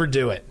dude to ever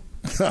do it.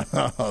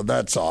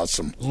 That's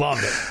awesome.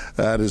 Love it.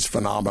 That is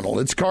phenomenal.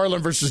 It's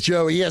Carlin versus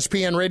Joe,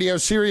 ESPN Radio,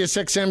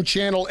 SiriusXM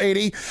Channel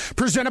 80,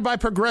 presented by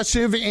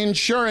Progressive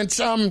Insurance.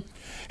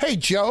 Hey,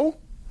 Joe.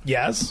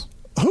 Yes?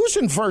 Who's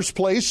in first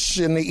place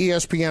in the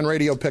ESPN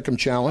Radio Pick'em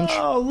Challenge?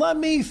 Oh, let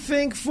me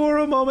think for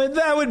a moment.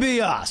 That would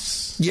be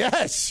us.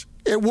 Yes,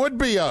 it would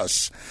be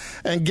us.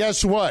 And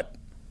guess what?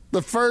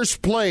 The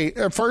first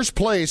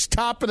place,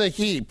 top of the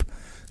heap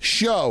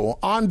show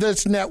on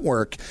this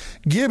network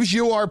gives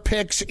you our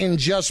picks in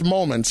just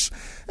moments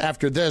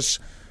after this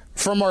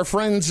from our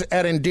friends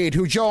at Indeed,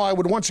 who, Joe, I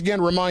would once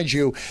again remind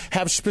you,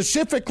 have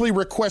specifically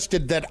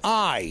requested that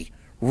I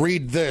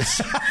read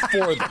this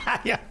for them.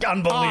 Yeah,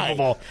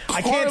 unbelievable.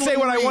 I can't say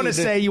what I want to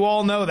say. You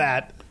all know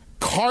that.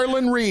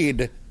 Carlin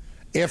Reed,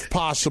 if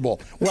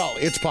possible. Well,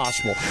 it's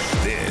possible.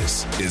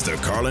 This is the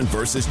Carlin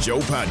versus Joe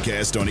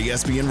podcast on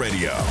ESPN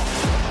Radio.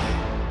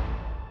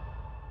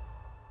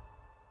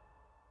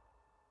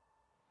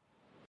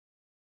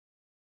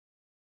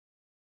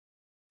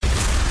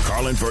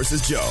 Carlin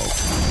versus Joe.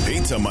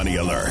 Pizza money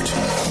alert.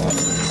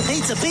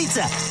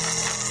 Pizza.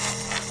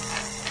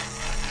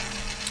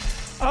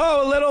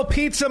 Oh, a little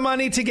pizza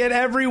money to get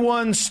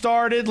everyone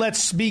started.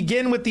 Let's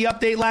begin with the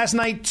update last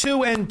night.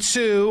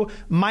 2-2,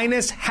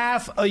 minus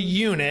half a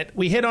unit.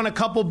 We hit on a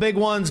couple big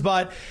ones,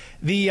 but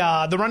the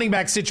running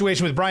back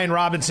situation with Brian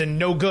Robinson,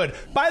 no good.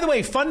 By the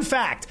way, fun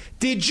fact,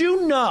 did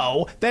you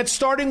know that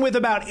starting with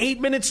about 8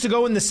 minutes to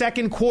go in the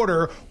second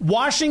quarter,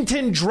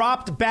 Washington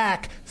dropped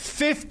back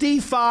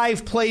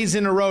 55 plays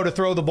in a row to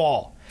throw the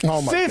ball? Oh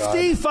my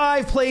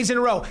 55 plays in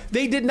a row.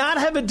 They did not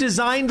have a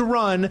designed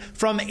run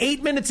from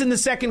 8 minutes in the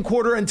second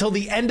quarter until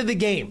the end of the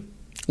game.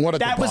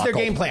 That was their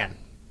game plan.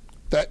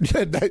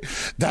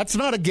 That's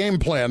not a game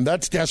plan.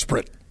 That's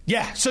desperate.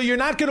 Yeah, so you're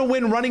not going to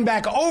win running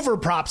back over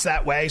props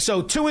that way.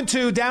 So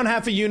 2-2, down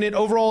half a unit.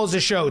 Overall as a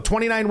show,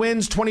 29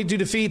 wins, 22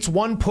 defeats,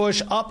 1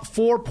 push, up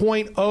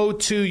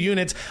 4.02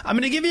 units. I'm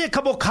going to give you a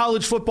couple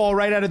college football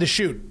right out of the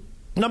chute.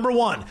 Number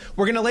one,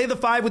 we're going to lay the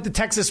 5 with the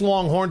Texas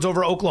Longhorns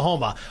over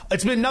Oklahoma.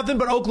 It's been nothing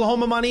but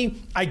Oklahoma money.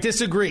 I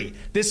disagree.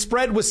 This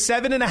spread was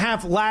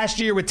 7.5 last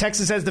year with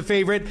Texas as the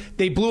favorite.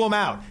 They blew them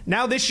out.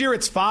 Now this year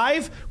it's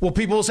 5. Well,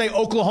 people will say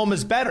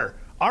Oklahoma's better.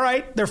 All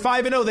right, they're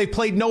 5-0. They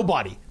played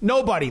nobody.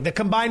 The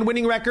combined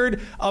winning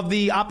record of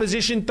the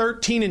opposition,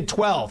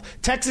 13-12.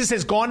 Texas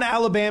has gone to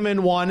Alabama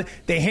and won.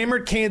 They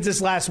hammered Kansas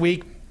last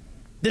week.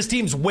 This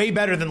team's way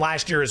better than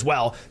last year as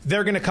well.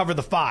 They're going to cover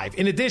the 5.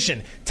 In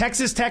addition,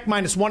 Texas Tech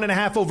minus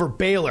 1.5 over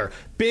Baylor.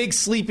 Big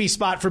sleepy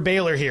spot for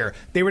Baylor here.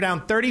 They were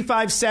down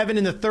 35-7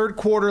 in the third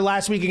quarter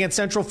last week against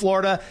Central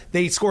Florida.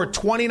 They scored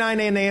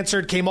 29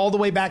 unanswered, came all the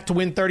way back to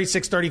win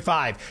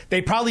 36-35.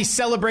 They probably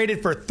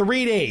celebrated for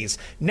 3 days.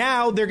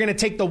 Now they're going to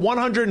take the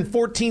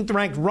 114th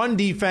ranked run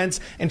defense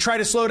and try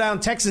to slow down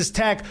Texas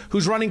Tech,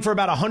 who's running for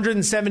about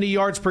 170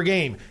 yards per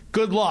game.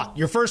 Good luck.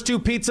 Your first 2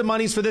 pizza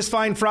monies for this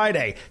fine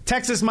Friday.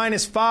 Texas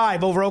minus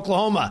 5 over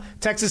Oklahoma.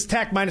 Texas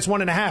Tech minus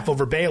 1.5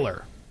 over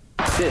Baylor.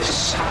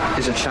 This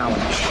is a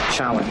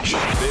challenge.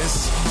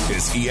 This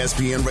is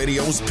ESPN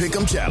Radio's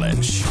Pick'em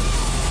Challenge.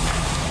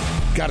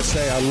 Gotta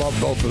say, I love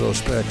both of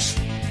those picks.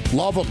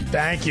 Love them.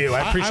 Thank you.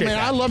 I appreciate that.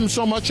 I love them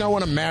so much I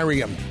want to marry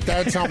them.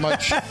 That's how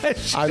much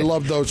I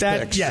love those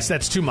picks. Yes,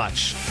 that's too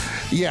much.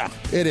 Yeah,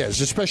 it is,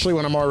 especially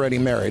when I'm already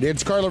married.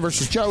 It's Carlin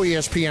versus Joe,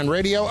 ESPN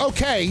Radio.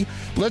 Okay,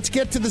 let's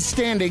get to the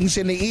standings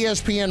in the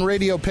ESPN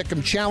Radio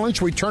Pick'em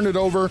Challenge. We turn it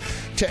over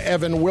to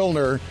Evan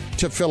Wilner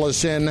to fill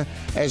us in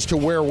as to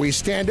where we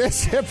stand,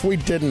 as if we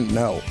didn't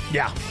know.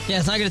 Yeah,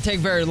 it's not going to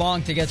take very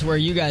long to get to where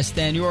you guys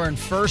stand. You are in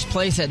first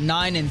place at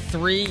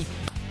 9-3.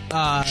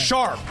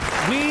 Sharp.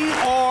 We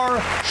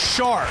are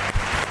sharp.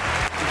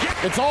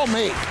 It's all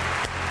me.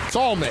 It's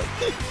all me.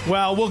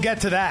 Well, we'll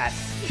get to that.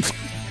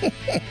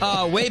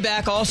 Way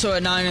back also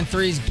at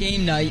 9-3 is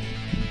Game Night.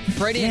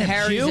 Freddie and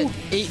Harry's at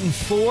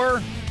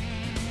 8-4.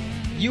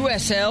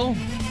 USL,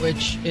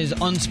 which is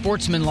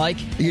unsportsmanlike.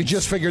 You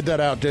just figured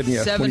that out, didn't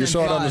you? When you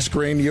saw it on the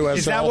screen, USL.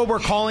 Is that what we're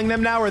calling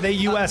them now? Are they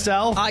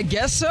USL? I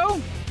guess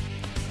so.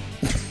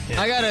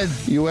 I got a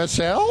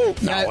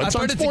USL? No, it's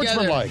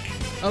unsportsmanlike.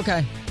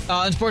 Okay.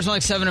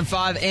 Unsportsmanlike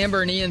 7-5.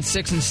 Amber and Ian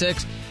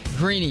 6-6.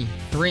 Greeny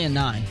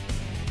 3-9.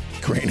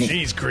 Greeny.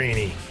 Jeez,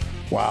 Greeny.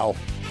 Wow.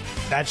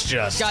 That's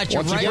just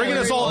bringing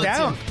us all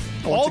down.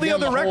 All the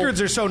other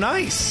records are so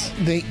nice.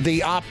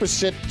 The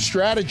opposite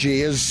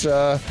strategy is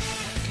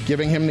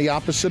giving him the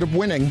opposite of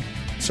winning.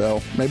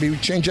 So maybe we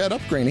change that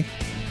up, Greeny.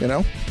 You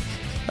know?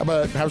 How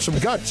about have some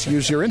guts?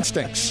 Use your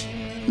instincts.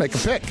 Make a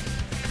pick.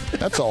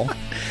 That's all.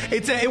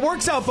 It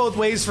works out both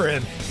ways for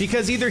him,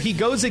 because either he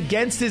goes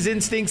against his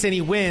instincts and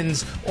he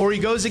wins, or he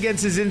goes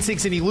against his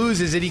instincts and he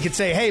loses, and he could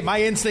say, hey,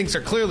 my instincts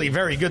are clearly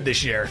very good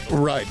this year.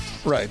 Right,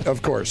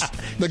 of course.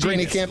 The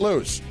Greeny can't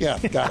lose. Yeah,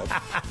 got it.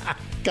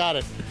 Got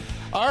it.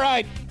 All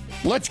right,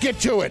 let's get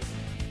to it.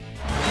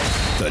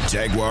 The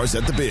Jaguars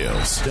at the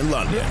Bills in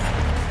London.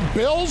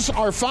 Bills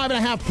are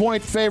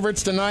 5.5-point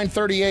favorites to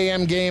 9:30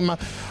 a.m. game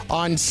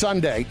on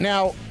Sunday.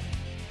 Now,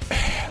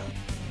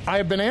 I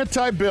have been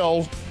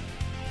anti-Bill.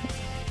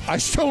 I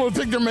still don't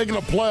think they're making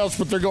the playoffs,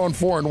 but they're going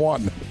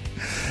 4-1.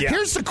 Yeah.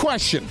 Here's the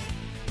question.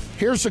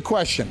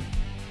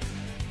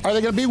 Are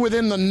they going to be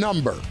within the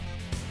number?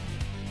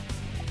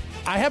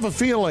 I have a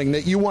feeling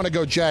that you want to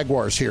go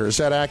Jaguars here. Is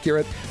that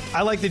accurate?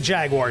 I like the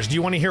Jaguars. Do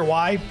you want to hear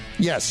why?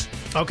 Yes.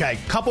 Okay,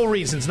 couple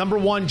reasons. Number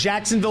one,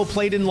 Jacksonville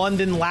played in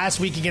London last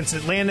week against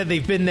Atlanta.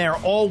 They've been there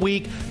all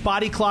week.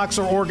 Body clocks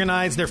are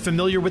organized. They're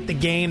familiar with the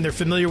game. They're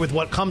familiar with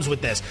what comes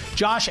with this.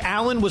 Josh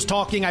Allen was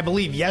talking, I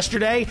believe,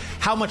 yesterday,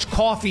 how much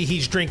coffee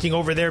he's drinking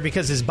over there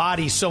because his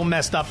body's so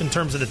messed up in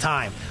terms of the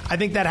time. I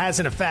think that has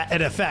an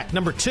effect.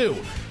 Number two,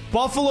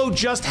 Buffalo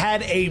just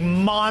had a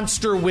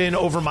monster win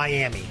over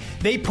Miami.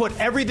 They put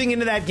everything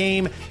into that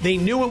game. They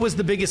knew it was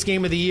the biggest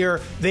game of the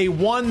year. They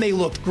won. They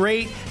looked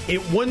great.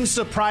 It wouldn't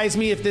surprise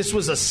me if this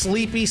was a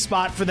sleepy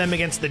spot for them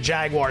against the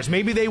Jaguars.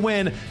 Maybe they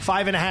win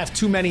 5.5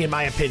 too many, in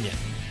my opinion.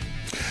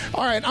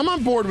 All right, I'm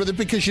on board with it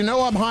because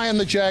I'm high on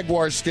the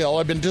Jaguars still.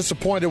 I've been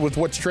disappointed with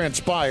what's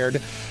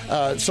transpired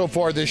so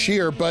far this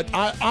year, but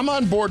I'm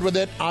on board with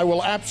it. I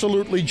will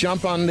absolutely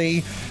jump on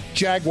the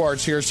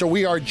Jaguars here. So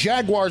we are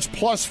Jaguars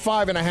plus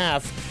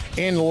 5.5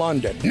 in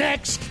London.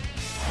 Next.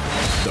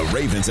 The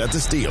Ravens at the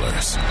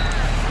Steelers.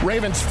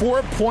 Ravens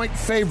 4-point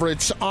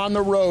favorites on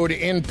the road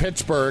in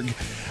Pittsburgh.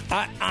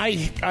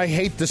 I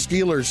hate the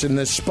Steelers in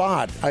this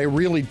spot. I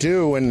really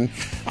do. And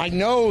I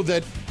know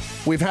that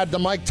we've had the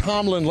Mike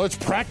Tomlin, let's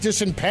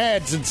practice in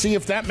pads and see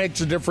if that makes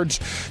a difference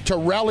to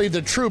rally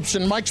the troops.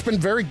 And Mike's been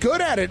very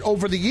good at it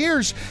over the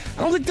years.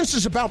 I don't think this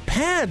is about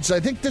pads. I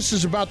think this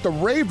is about the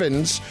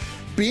Ravens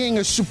being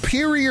a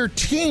superior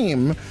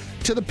team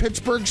to the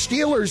Pittsburgh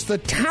Steelers. The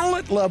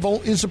talent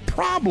level is a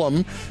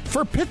problem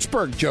for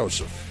Pittsburgh,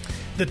 Joseph.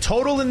 The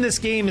total in this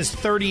game is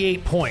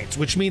 38 points,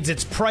 which means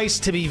it's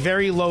priced to be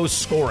very low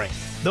scoring.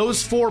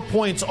 Those 4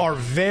 points are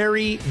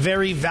very,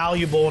 very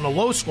valuable in a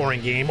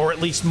low-scoring game, or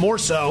at least more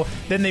so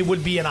than they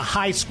would be in a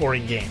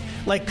high-scoring game.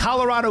 Like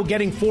Colorado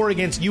getting 4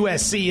 against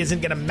USC isn't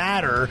going to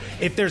matter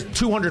if there's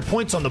 200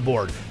 points on the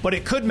board, but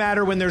it could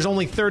matter when there's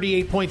only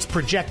 38 points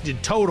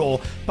projected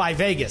total by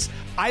Vegas.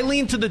 I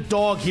lean to the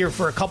dog here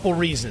for a couple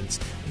reasons.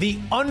 The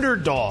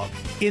underdog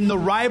in the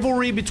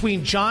rivalry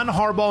between John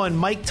Harbaugh and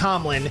Mike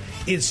Tomlin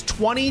is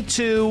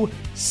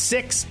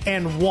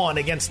 22-6-1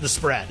 against the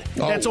spread.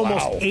 That's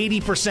almost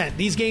 80%.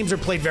 These games are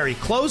played very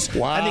close.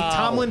 Wow. I think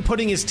Tomlin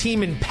putting his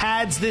team in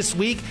pads this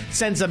week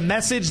sends a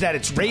message that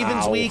it's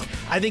Ravens week.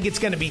 I think it's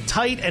going to be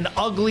tight and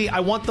ugly. I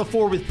want the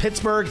 4 with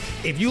Pittsburgh.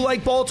 If you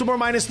like Baltimore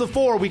minus the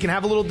 4, we can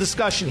have a little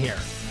discussion here.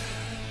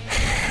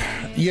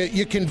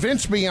 You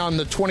convinced me on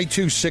the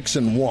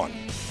 22-6-1.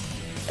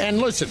 And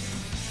listen,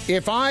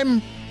 if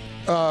I'm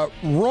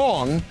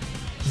wrong,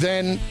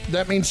 then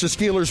that means the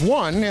Steelers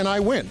won and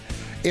I win.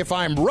 If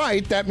I'm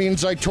right, that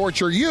means I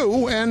torture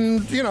you,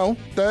 and,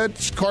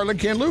 that's Carlin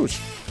can't lose.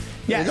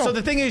 Yeah, so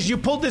the thing is, you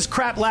pulled this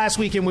crap last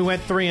week and we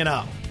went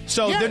 3-0.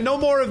 So there's no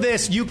more of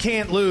this, you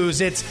can't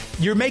lose. It's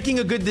you're making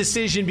a good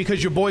decision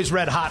because your boy's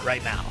red hot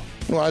right now.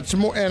 Well, it's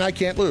more, and I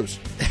can't lose.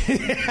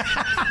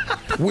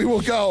 We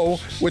will go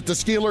with the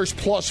Steelers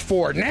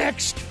 +4.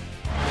 Next.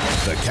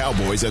 The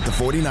Cowboys at the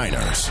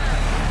 49ers.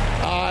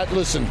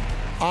 Listen,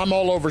 I'm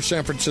all over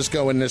San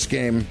Francisco in this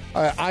game.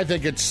 I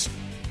think it's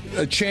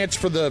a chance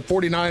for the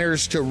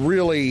 49ers to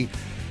really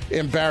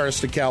embarrass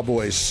the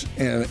Cowboys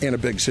in a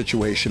big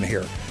situation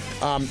here.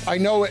 I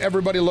know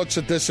everybody looks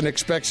at this and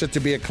expects it to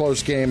be a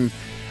close game.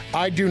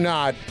 I do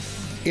not.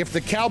 If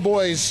the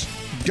Cowboys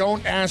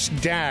don't ask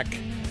Dak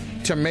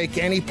to make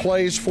any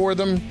plays for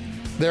them,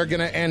 they're going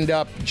to end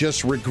up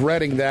just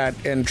regretting that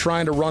and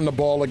trying to run the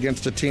ball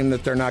against a team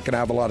that they're not going to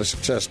have a lot of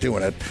success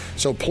doing it.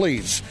 So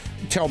please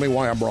tell me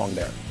why I'm wrong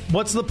there.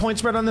 What's the point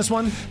spread on this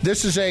one?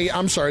 This is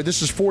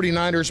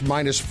 49ers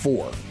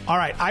 -4. All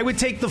right, I would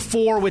take the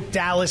 4 with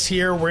Dallas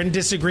here. We're in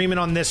disagreement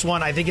on this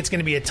one. I think it's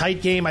going to be a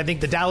tight game. I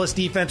think the Dallas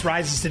defense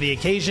rises to the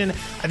occasion.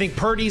 I think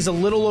Purdy's a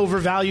little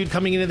overvalued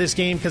coming into this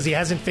game because he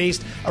hasn't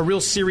faced a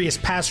real serious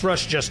pass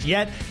rush just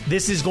yet.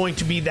 This is going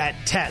to be that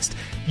test.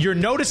 You're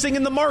noticing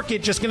in the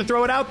market, just going to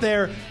throw it out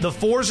there, the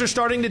 4s are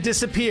starting to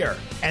disappear.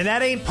 And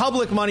that ain't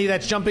public money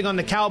that's jumping on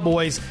the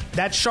Cowboys.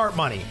 That's sharp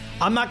money.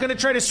 I'm not going to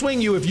try to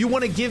swing you. If you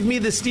want to give me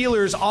the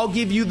Steelers, I'll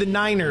give you the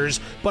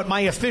Niners. But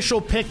my official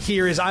pick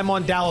here is I'm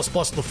on Dallas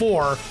plus the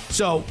 4.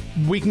 So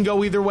we can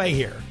go either way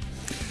here.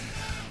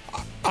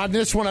 On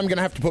this one, I'm going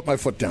to have to put my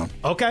foot down.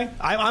 Okay.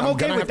 I'm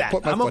okay with that.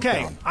 I'm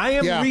okay. I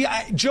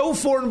am. Joe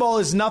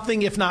Fortenbaugh is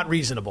nothing if not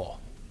reasonable.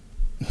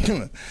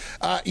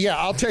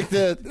 I'll take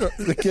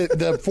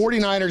the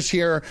 49ers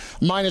here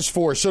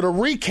 -4. So to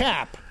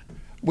recap,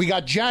 we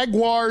got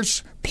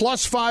Jaguars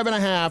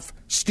 +5.5,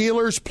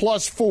 Steelers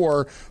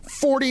 +4,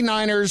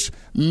 49ers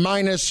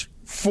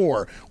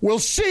 -4. We'll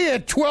see you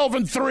at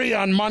 12-3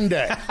 on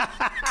Monday.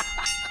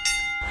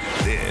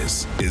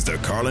 This is the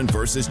Carlin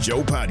versus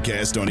Joe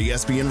podcast on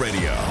ESPN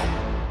Radio.